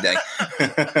deal any day.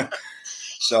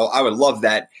 So I would love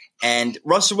that. And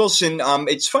Russell Wilson,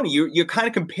 it's funny, you're kind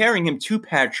of comparing him to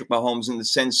Patrick Mahomes in the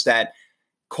sense that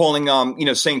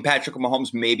saying Patrick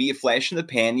Mahomes may be a flash in the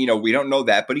pan. We don't know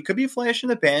that, but he could be a flash in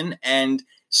the pan. And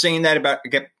saying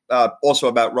that also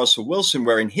about Russell Wilson,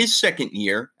 where in his second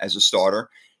year as a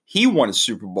starter, he won a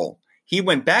Super Bowl. He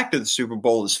went back to the Super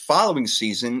Bowl his following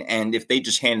season, and if they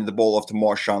just handed the ball off to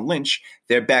Marshawn Lynch,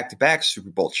 they're back-to-back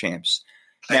Super Bowl champs.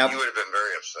 Now, you would have been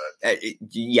very upset.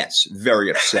 Yes, very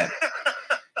upset.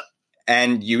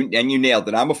 And you nailed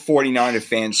it. I'm a 49er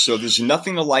fan, so there's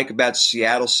nothing to like about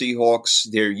Seattle Seahawks,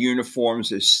 their uniforms,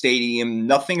 their stadium,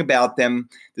 nothing about them.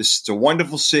 This is a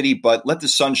wonderful city, but let the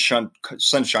sunshine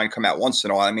come out once in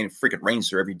a while. I mean, it freaking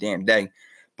rains there every damn day.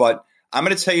 But I'm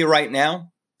going to tell you right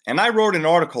now, and I wrote an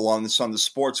article on this on the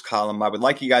sports column. I would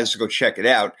like you guys to go check it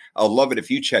out. I'll love it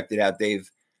if you checked it out, Dave.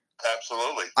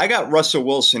 Absolutely. I got Russell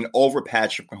Wilson over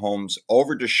Patrick Mahomes,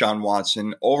 over Deshaun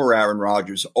Watson, over Aaron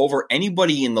Rodgers, over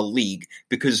anybody in the league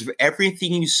because of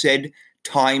everything you said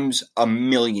times a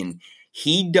million.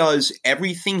 He does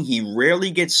everything. He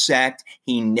rarely gets sacked.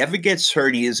 He never gets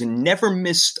hurt. He has never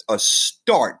missed a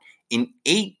start in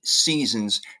 8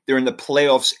 seasons. They're in the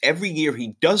playoffs every year.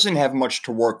 He doesn't have much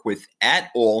to work with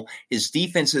at all. His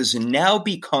defense has now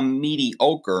become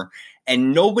mediocre.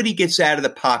 And nobody gets out of the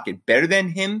pocket better than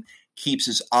him, keeps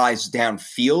his eyes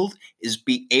downfield, is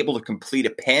be able to complete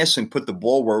a pass and put the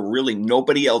ball where really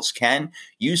nobody else can.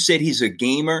 You said he's a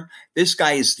gamer. This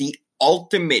guy is the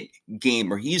ultimate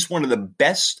gamer. He's one of the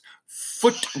best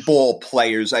football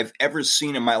players I've ever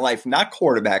seen in my life. Not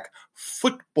quarterback,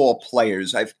 football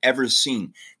players I've ever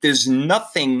seen. There's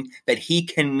nothing that he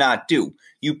cannot do.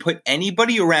 You put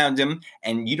anybody around him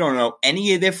and you don't know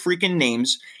any of their freaking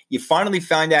names. You finally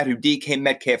found out who DK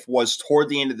Metcalf was toward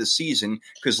the end of the season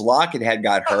because Lockett had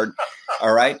got hurt.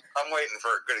 All right. I'm waiting for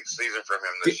a good season from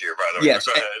him this year, by the way. Yes,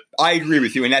 I agree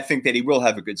with you, and I think that he will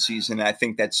have a good season. And I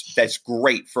think that's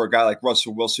great for a guy like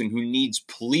Russell Wilson who needs,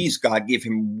 please God, give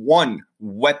him one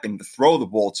weapon to throw the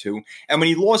ball to. And when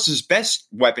he lost his best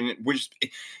weapon, which,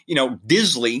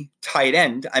 Disley, tight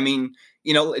end, I mean,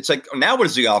 it's like, now what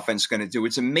is the offense going to do?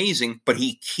 It's amazing, but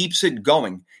he keeps it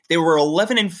going. They were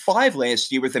 11-5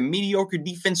 last year with a mediocre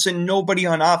defense and nobody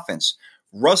on offense.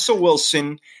 Russell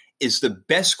Wilson is the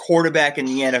best quarterback in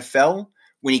the NFL.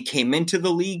 When he came into the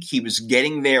league, he was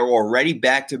getting there already,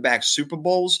 back-to-back Super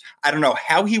Bowls. I don't know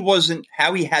how he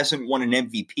hasn't won an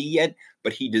MVP yet,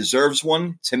 but he deserves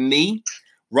one. To me,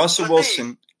 Russell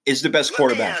Wilson is the best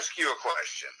quarterback. Let me ask you a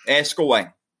question. Ask away.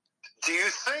 Do you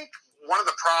think one of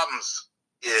the problems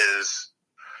is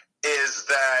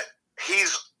that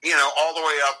he's, all the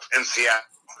way up in Seattle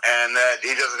and that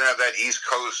he doesn't have that East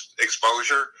Coast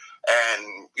exposure?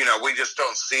 And, we just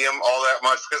don't see him all that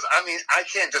much because, I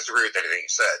can't disagree with anything he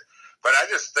said, but I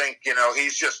just think,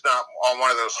 he's just not on one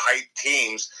of those hype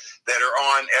teams that are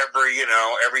on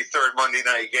every third Monday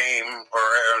night game or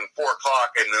on 4 o'clock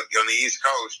on the East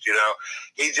Coast.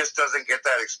 He just doesn't get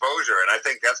that exposure. And I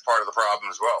think that's part of the problem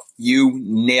as well. You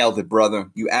nailed it,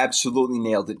 brother. You absolutely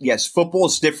nailed it. Yes, football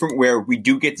is different where we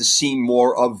do get to see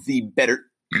more of the better,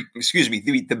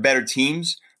 the better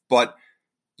teams, but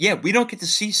yeah, we don't get to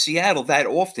see Seattle that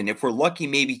often. If we're lucky,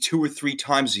 maybe 2 or 3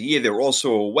 times a year. They're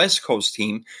also a West Coast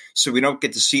team, so we don't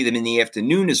get to see them in the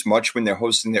afternoon as much when they're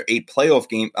hosting their 8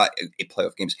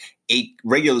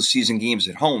 regular season games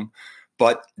at home.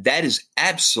 But that is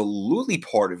absolutely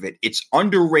part of it. It's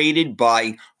underrated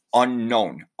by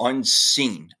unknown,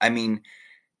 unseen.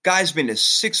 Guy's been to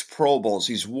 6 Pro Bowls.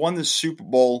 He's won the Super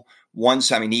Bowl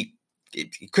once.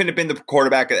 He couldn't have been the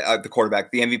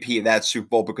MVP of that Super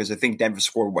Bowl because I think Denver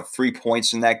scored, 3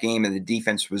 points in that game, and the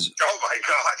defense was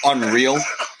unreal.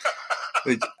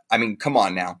 Come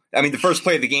on now. The first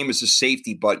play of the game was a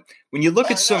safety, but when you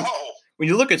look at some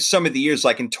of the years,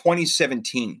 like in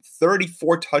 2017,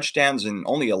 34 touchdowns and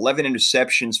only 11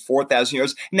 interceptions, 4,000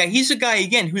 yards. Now, he's a guy,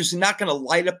 again, who's not going to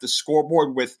light up the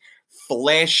scoreboard with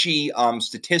flashy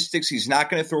statistics. He's not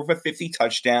going to throw for 50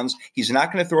 touchdowns. He's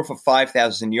not going to throw for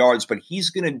 5,000 yards, but he's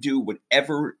going to do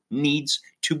whatever needs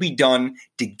to be done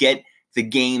to get the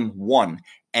game won.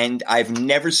 And I've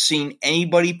never seen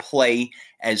anybody play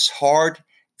as hard,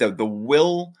 the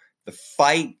will, the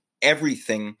fight,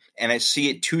 everything. And I see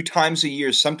it 2 times a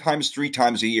year, sometimes 3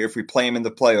 times a year if we play him in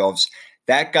the playoffs.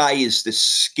 That guy is the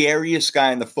scariest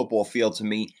guy in the football field to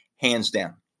me, hands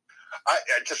down. I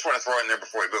just want to throw in there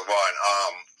before we move on.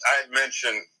 I had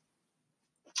mentioned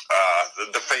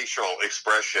the facial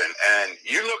expression, and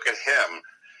you look at him,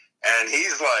 and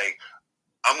he's like,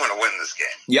 I'm going to win this game.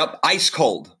 Yep, ice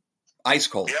cold.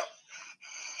 Yep.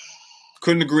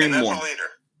 Couldn't agree more. That's a leader.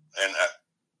 And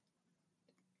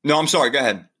no, I'm sorry. Go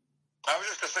ahead. I was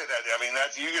just going to say that.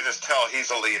 You can just tell he's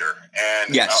a leader.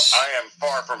 And yes. I am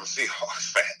far from a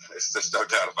Seahawks fan. There's no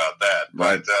doubt about that.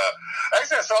 Right. But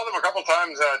actually, I saw them a couple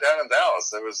times down in Dallas.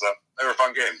 They were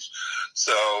fun games.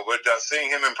 So, but seeing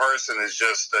him in person is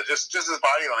just his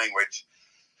body language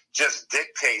just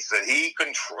dictates that he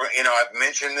control. I've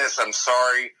mentioned this. I'm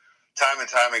sorry, time and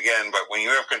time again. But when you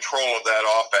have control of that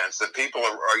offense, that people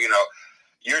are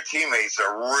your teammates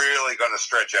are really going to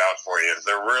stretch out for you.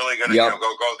 They're really going to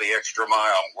go the extra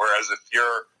mile. Whereas if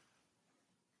you're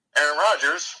Aaron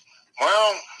Rodgers,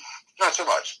 well, not so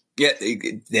much.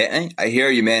 Yeah, I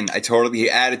hear you, man.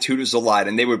 Attitude is a lot,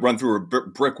 and they would run through a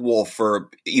brick wall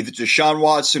for either Deshaun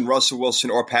Watson, Russell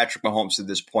Wilson, or Patrick Mahomes at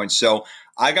this point. So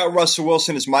I got Russell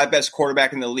Wilson as my best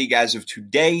quarterback in the league as of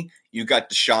today. You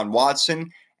got Deshaun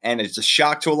Watson. And it's a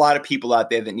shock to a lot of people out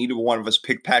there that neither one of us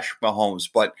picked Patrick Mahomes.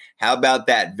 But how about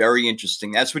that? Very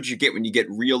interesting. That's what you get when you get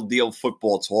real deal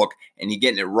football talk. And you're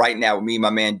getting it right now with me and my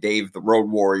man Dave, the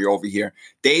Road Warrior over here.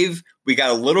 Dave, we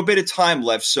got a little bit of time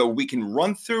left, so we can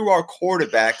run through our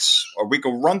quarterbacks, or we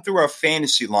can run through our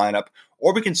fantasy lineup,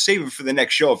 or we can save it for the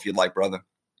next show if you'd like, brother.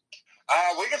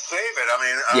 We can save it.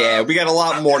 Yeah, we got a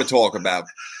lot more to talk about.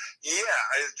 Yeah,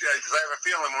 because I have a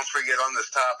feeling once we get on this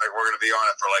topic, we're going to be on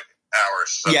it for hours.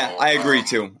 So, yeah, I agree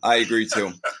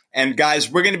too. And guys,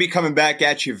 we're going to be coming back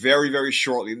at you very, very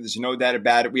shortly. There's no doubt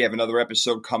about it. We have another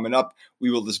episode coming up. We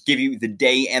will just give you the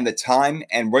day and the time,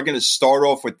 and we're going to start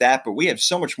off with that. But we have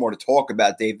so much more to talk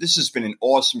about, Dave. This has been an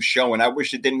awesome show, and I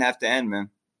wish it didn't have to end, man.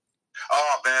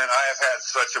 Oh, man, I have had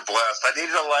such a blast. I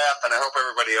needed a laugh, and I hope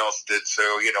everybody else did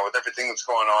too, with everything that's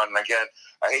going on. And again,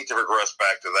 I hate to regress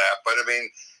back to that, but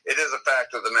it is a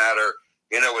fact of the matter,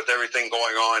 with everything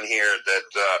going on here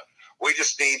that we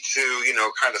just need to,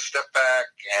 kind of step back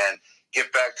and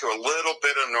get back to a little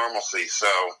bit of normalcy. So,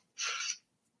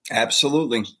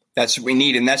 absolutely. That's what we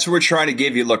need, and that's what we're trying to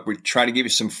give you. Look, we're trying to give you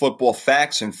some football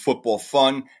facts and football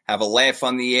fun, have a laugh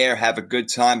on the air, have a good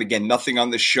time. Again, nothing on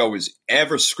the show is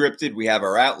ever scripted. We have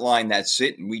our outline, that's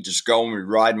it, and we just go and we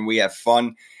ride and we have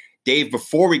fun. Dave,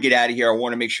 before we get out of here, I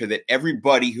want to make sure that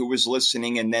everybody who is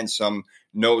listening and then some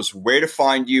knows where to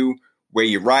find you, where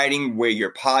you're riding, where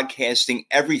you're podcasting,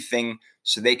 everything,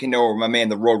 so they can know where my man,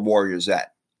 the Road Warrior, is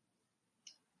at.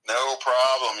 No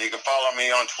problem. You can follow me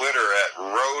on Twitter at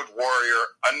RoadWarrior_D.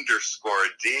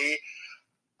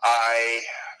 I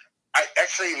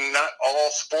actually, not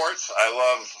all sports. I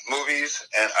love movies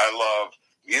and I love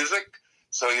music.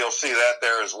 So you'll see that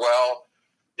there as well.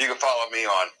 You can follow me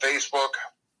on Facebook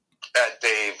at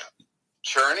Dave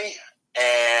Cherney.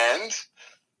 And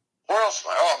where else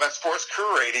am I? Oh, I'm at Sports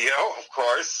Crew Radio, of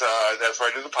course. That's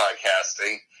where I do the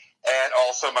podcasting. And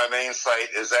also my main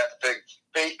site is at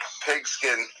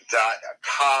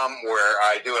fakepigskin.com, where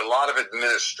I do a lot of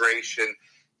administration,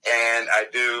 and I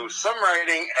do some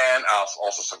writing and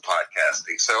also some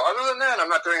podcasting. So other than that, I'm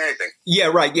not doing anything. Yeah,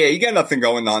 right. Yeah, you got nothing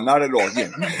going on. Not at all.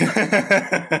 Yeah.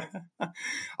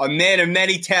 A man of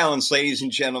many talents, ladies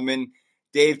and gentlemen.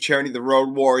 Dave Cherney, the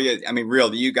Road Warrior. I mean,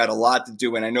 really, you got a lot to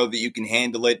do, and I know that you can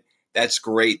handle it. That's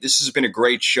great. This has been a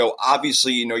great show.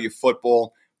 Obviously, you know your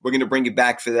football. We're going to bring you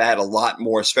back for that a lot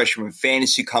more, especially when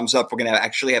fantasy comes up. We're going to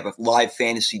actually have a live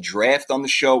fantasy draft on the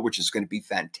show, which is going to be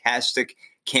fantastic.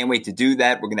 Can't wait to do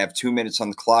that. We're going to have 2 minutes on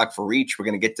the clock for each. We're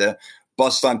going to get to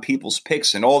bust on people's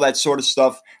picks and all that sort of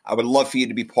stuff. I would love for you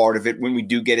to be part of it when we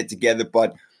do get it together.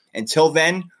 But until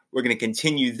then, we're going to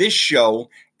continue this show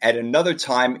at another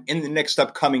time in the next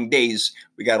upcoming days.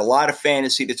 We got a lot of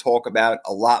fantasy to talk about,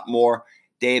 a lot more.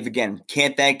 Dave, again,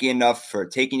 can't thank you enough for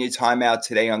taking your time out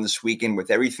today on this weekend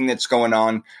with everything that's going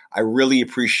on. I really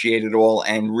appreciate it all,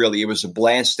 and really, it was a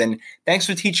blast. And thanks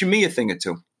for teaching me a thing or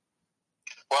two.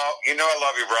 Well, you know I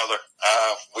love you, brother.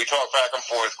 We talk back and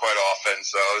forth quite often,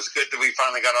 so it was good that we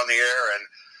finally got on the air and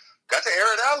got to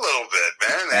air it out a little bit,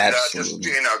 man. And Absolutely.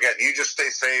 just, again, you just stay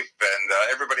safe, and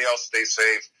everybody else stay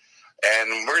safe,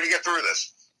 and we're going to get through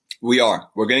this. We are.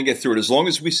 We're going to get through it as long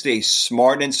as we stay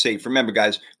smart and safe. Remember,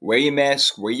 guys, wear your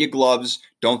mask, wear your gloves.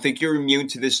 Don't think you're immune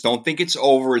to this. Don't think it's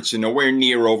over. It's nowhere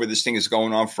near over. This thing is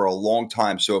going on for a long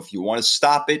time. So if you want to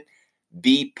stop it,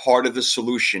 be part of the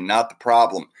solution, not the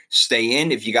problem. Stay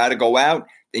in. If you got to go out,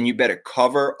 then you better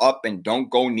cover up and don't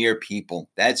go near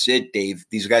people. That's it, Dave.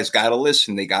 These guys got to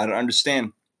listen. They got to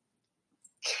understand.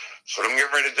 That's what I'm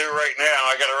getting ready to do right now.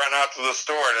 I got to run out to the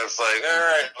store, and it's like, all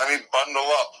right, let me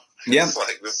bundle up. Yeah, it's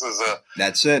like this is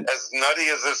that's it. As nutty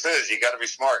as this is, you got to be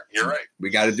smart. You're right. We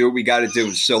got to do what we got to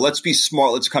do. So let's be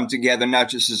smart. Let's come together, not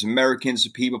just as Americans,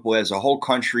 people, but as a whole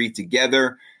country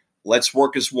together. Let's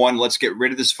work as one. Let's get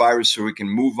rid of this virus so we can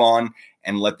move on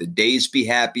and let the days be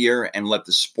happier and let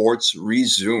the sports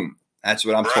resume. That's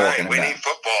what I'm talking about. We need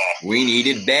football. We need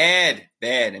it bad,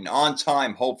 and on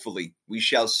time, hopefully. We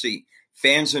shall see.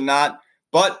 Fans or not,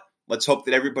 but let's hope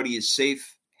that everybody is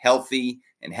safe, healthy,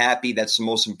 and happy. That's the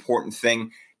most important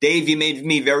thing. Dave, you made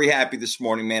me very happy this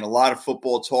morning, man. A lot of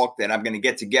football talk that I'm going to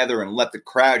get together and let the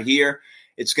crowd hear.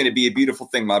 It's going to be a beautiful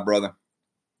thing, my brother.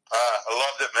 I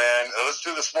loved it, man. Let's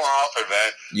do this more often,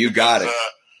 man. You got it.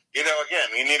 Again,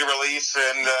 you need a release,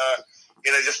 and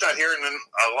just not hearing a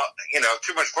lot,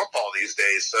 too much football these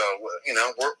days. So,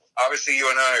 we're obviously you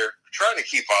and I are trying to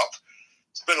keep up.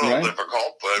 It's been a little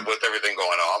difficult, but with everything going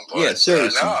on. But, yeah,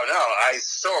 seriously. I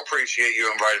so appreciate you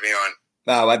inviting me on.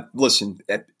 Listen,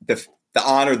 the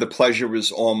honor, the pleasure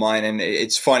was all mine. And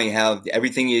it's funny how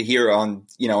everything you hear on,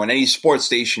 on any sports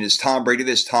station is Tom Brady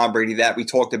this, Tom Brady that. We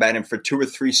talked about him for 2 or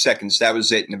 3 seconds. That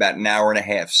was it in about an hour and a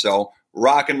half. So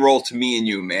rock and roll to me and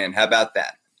you, man. How about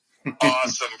that?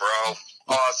 Awesome, bro.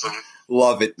 Awesome.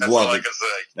 Love it. That's love all it. I can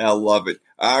say. I love it.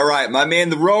 All right, my man,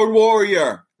 the Road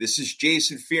Warrior. This is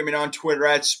Jason Fearman on Twitter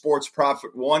at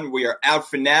SportsProfit1. We are out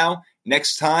for now.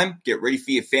 Next time, get ready for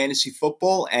your fantasy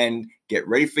football and get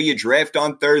ready for your draft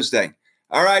on Thursday.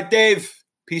 All right, Dave.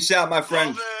 Peace out, my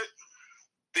friend.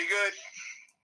 Be good.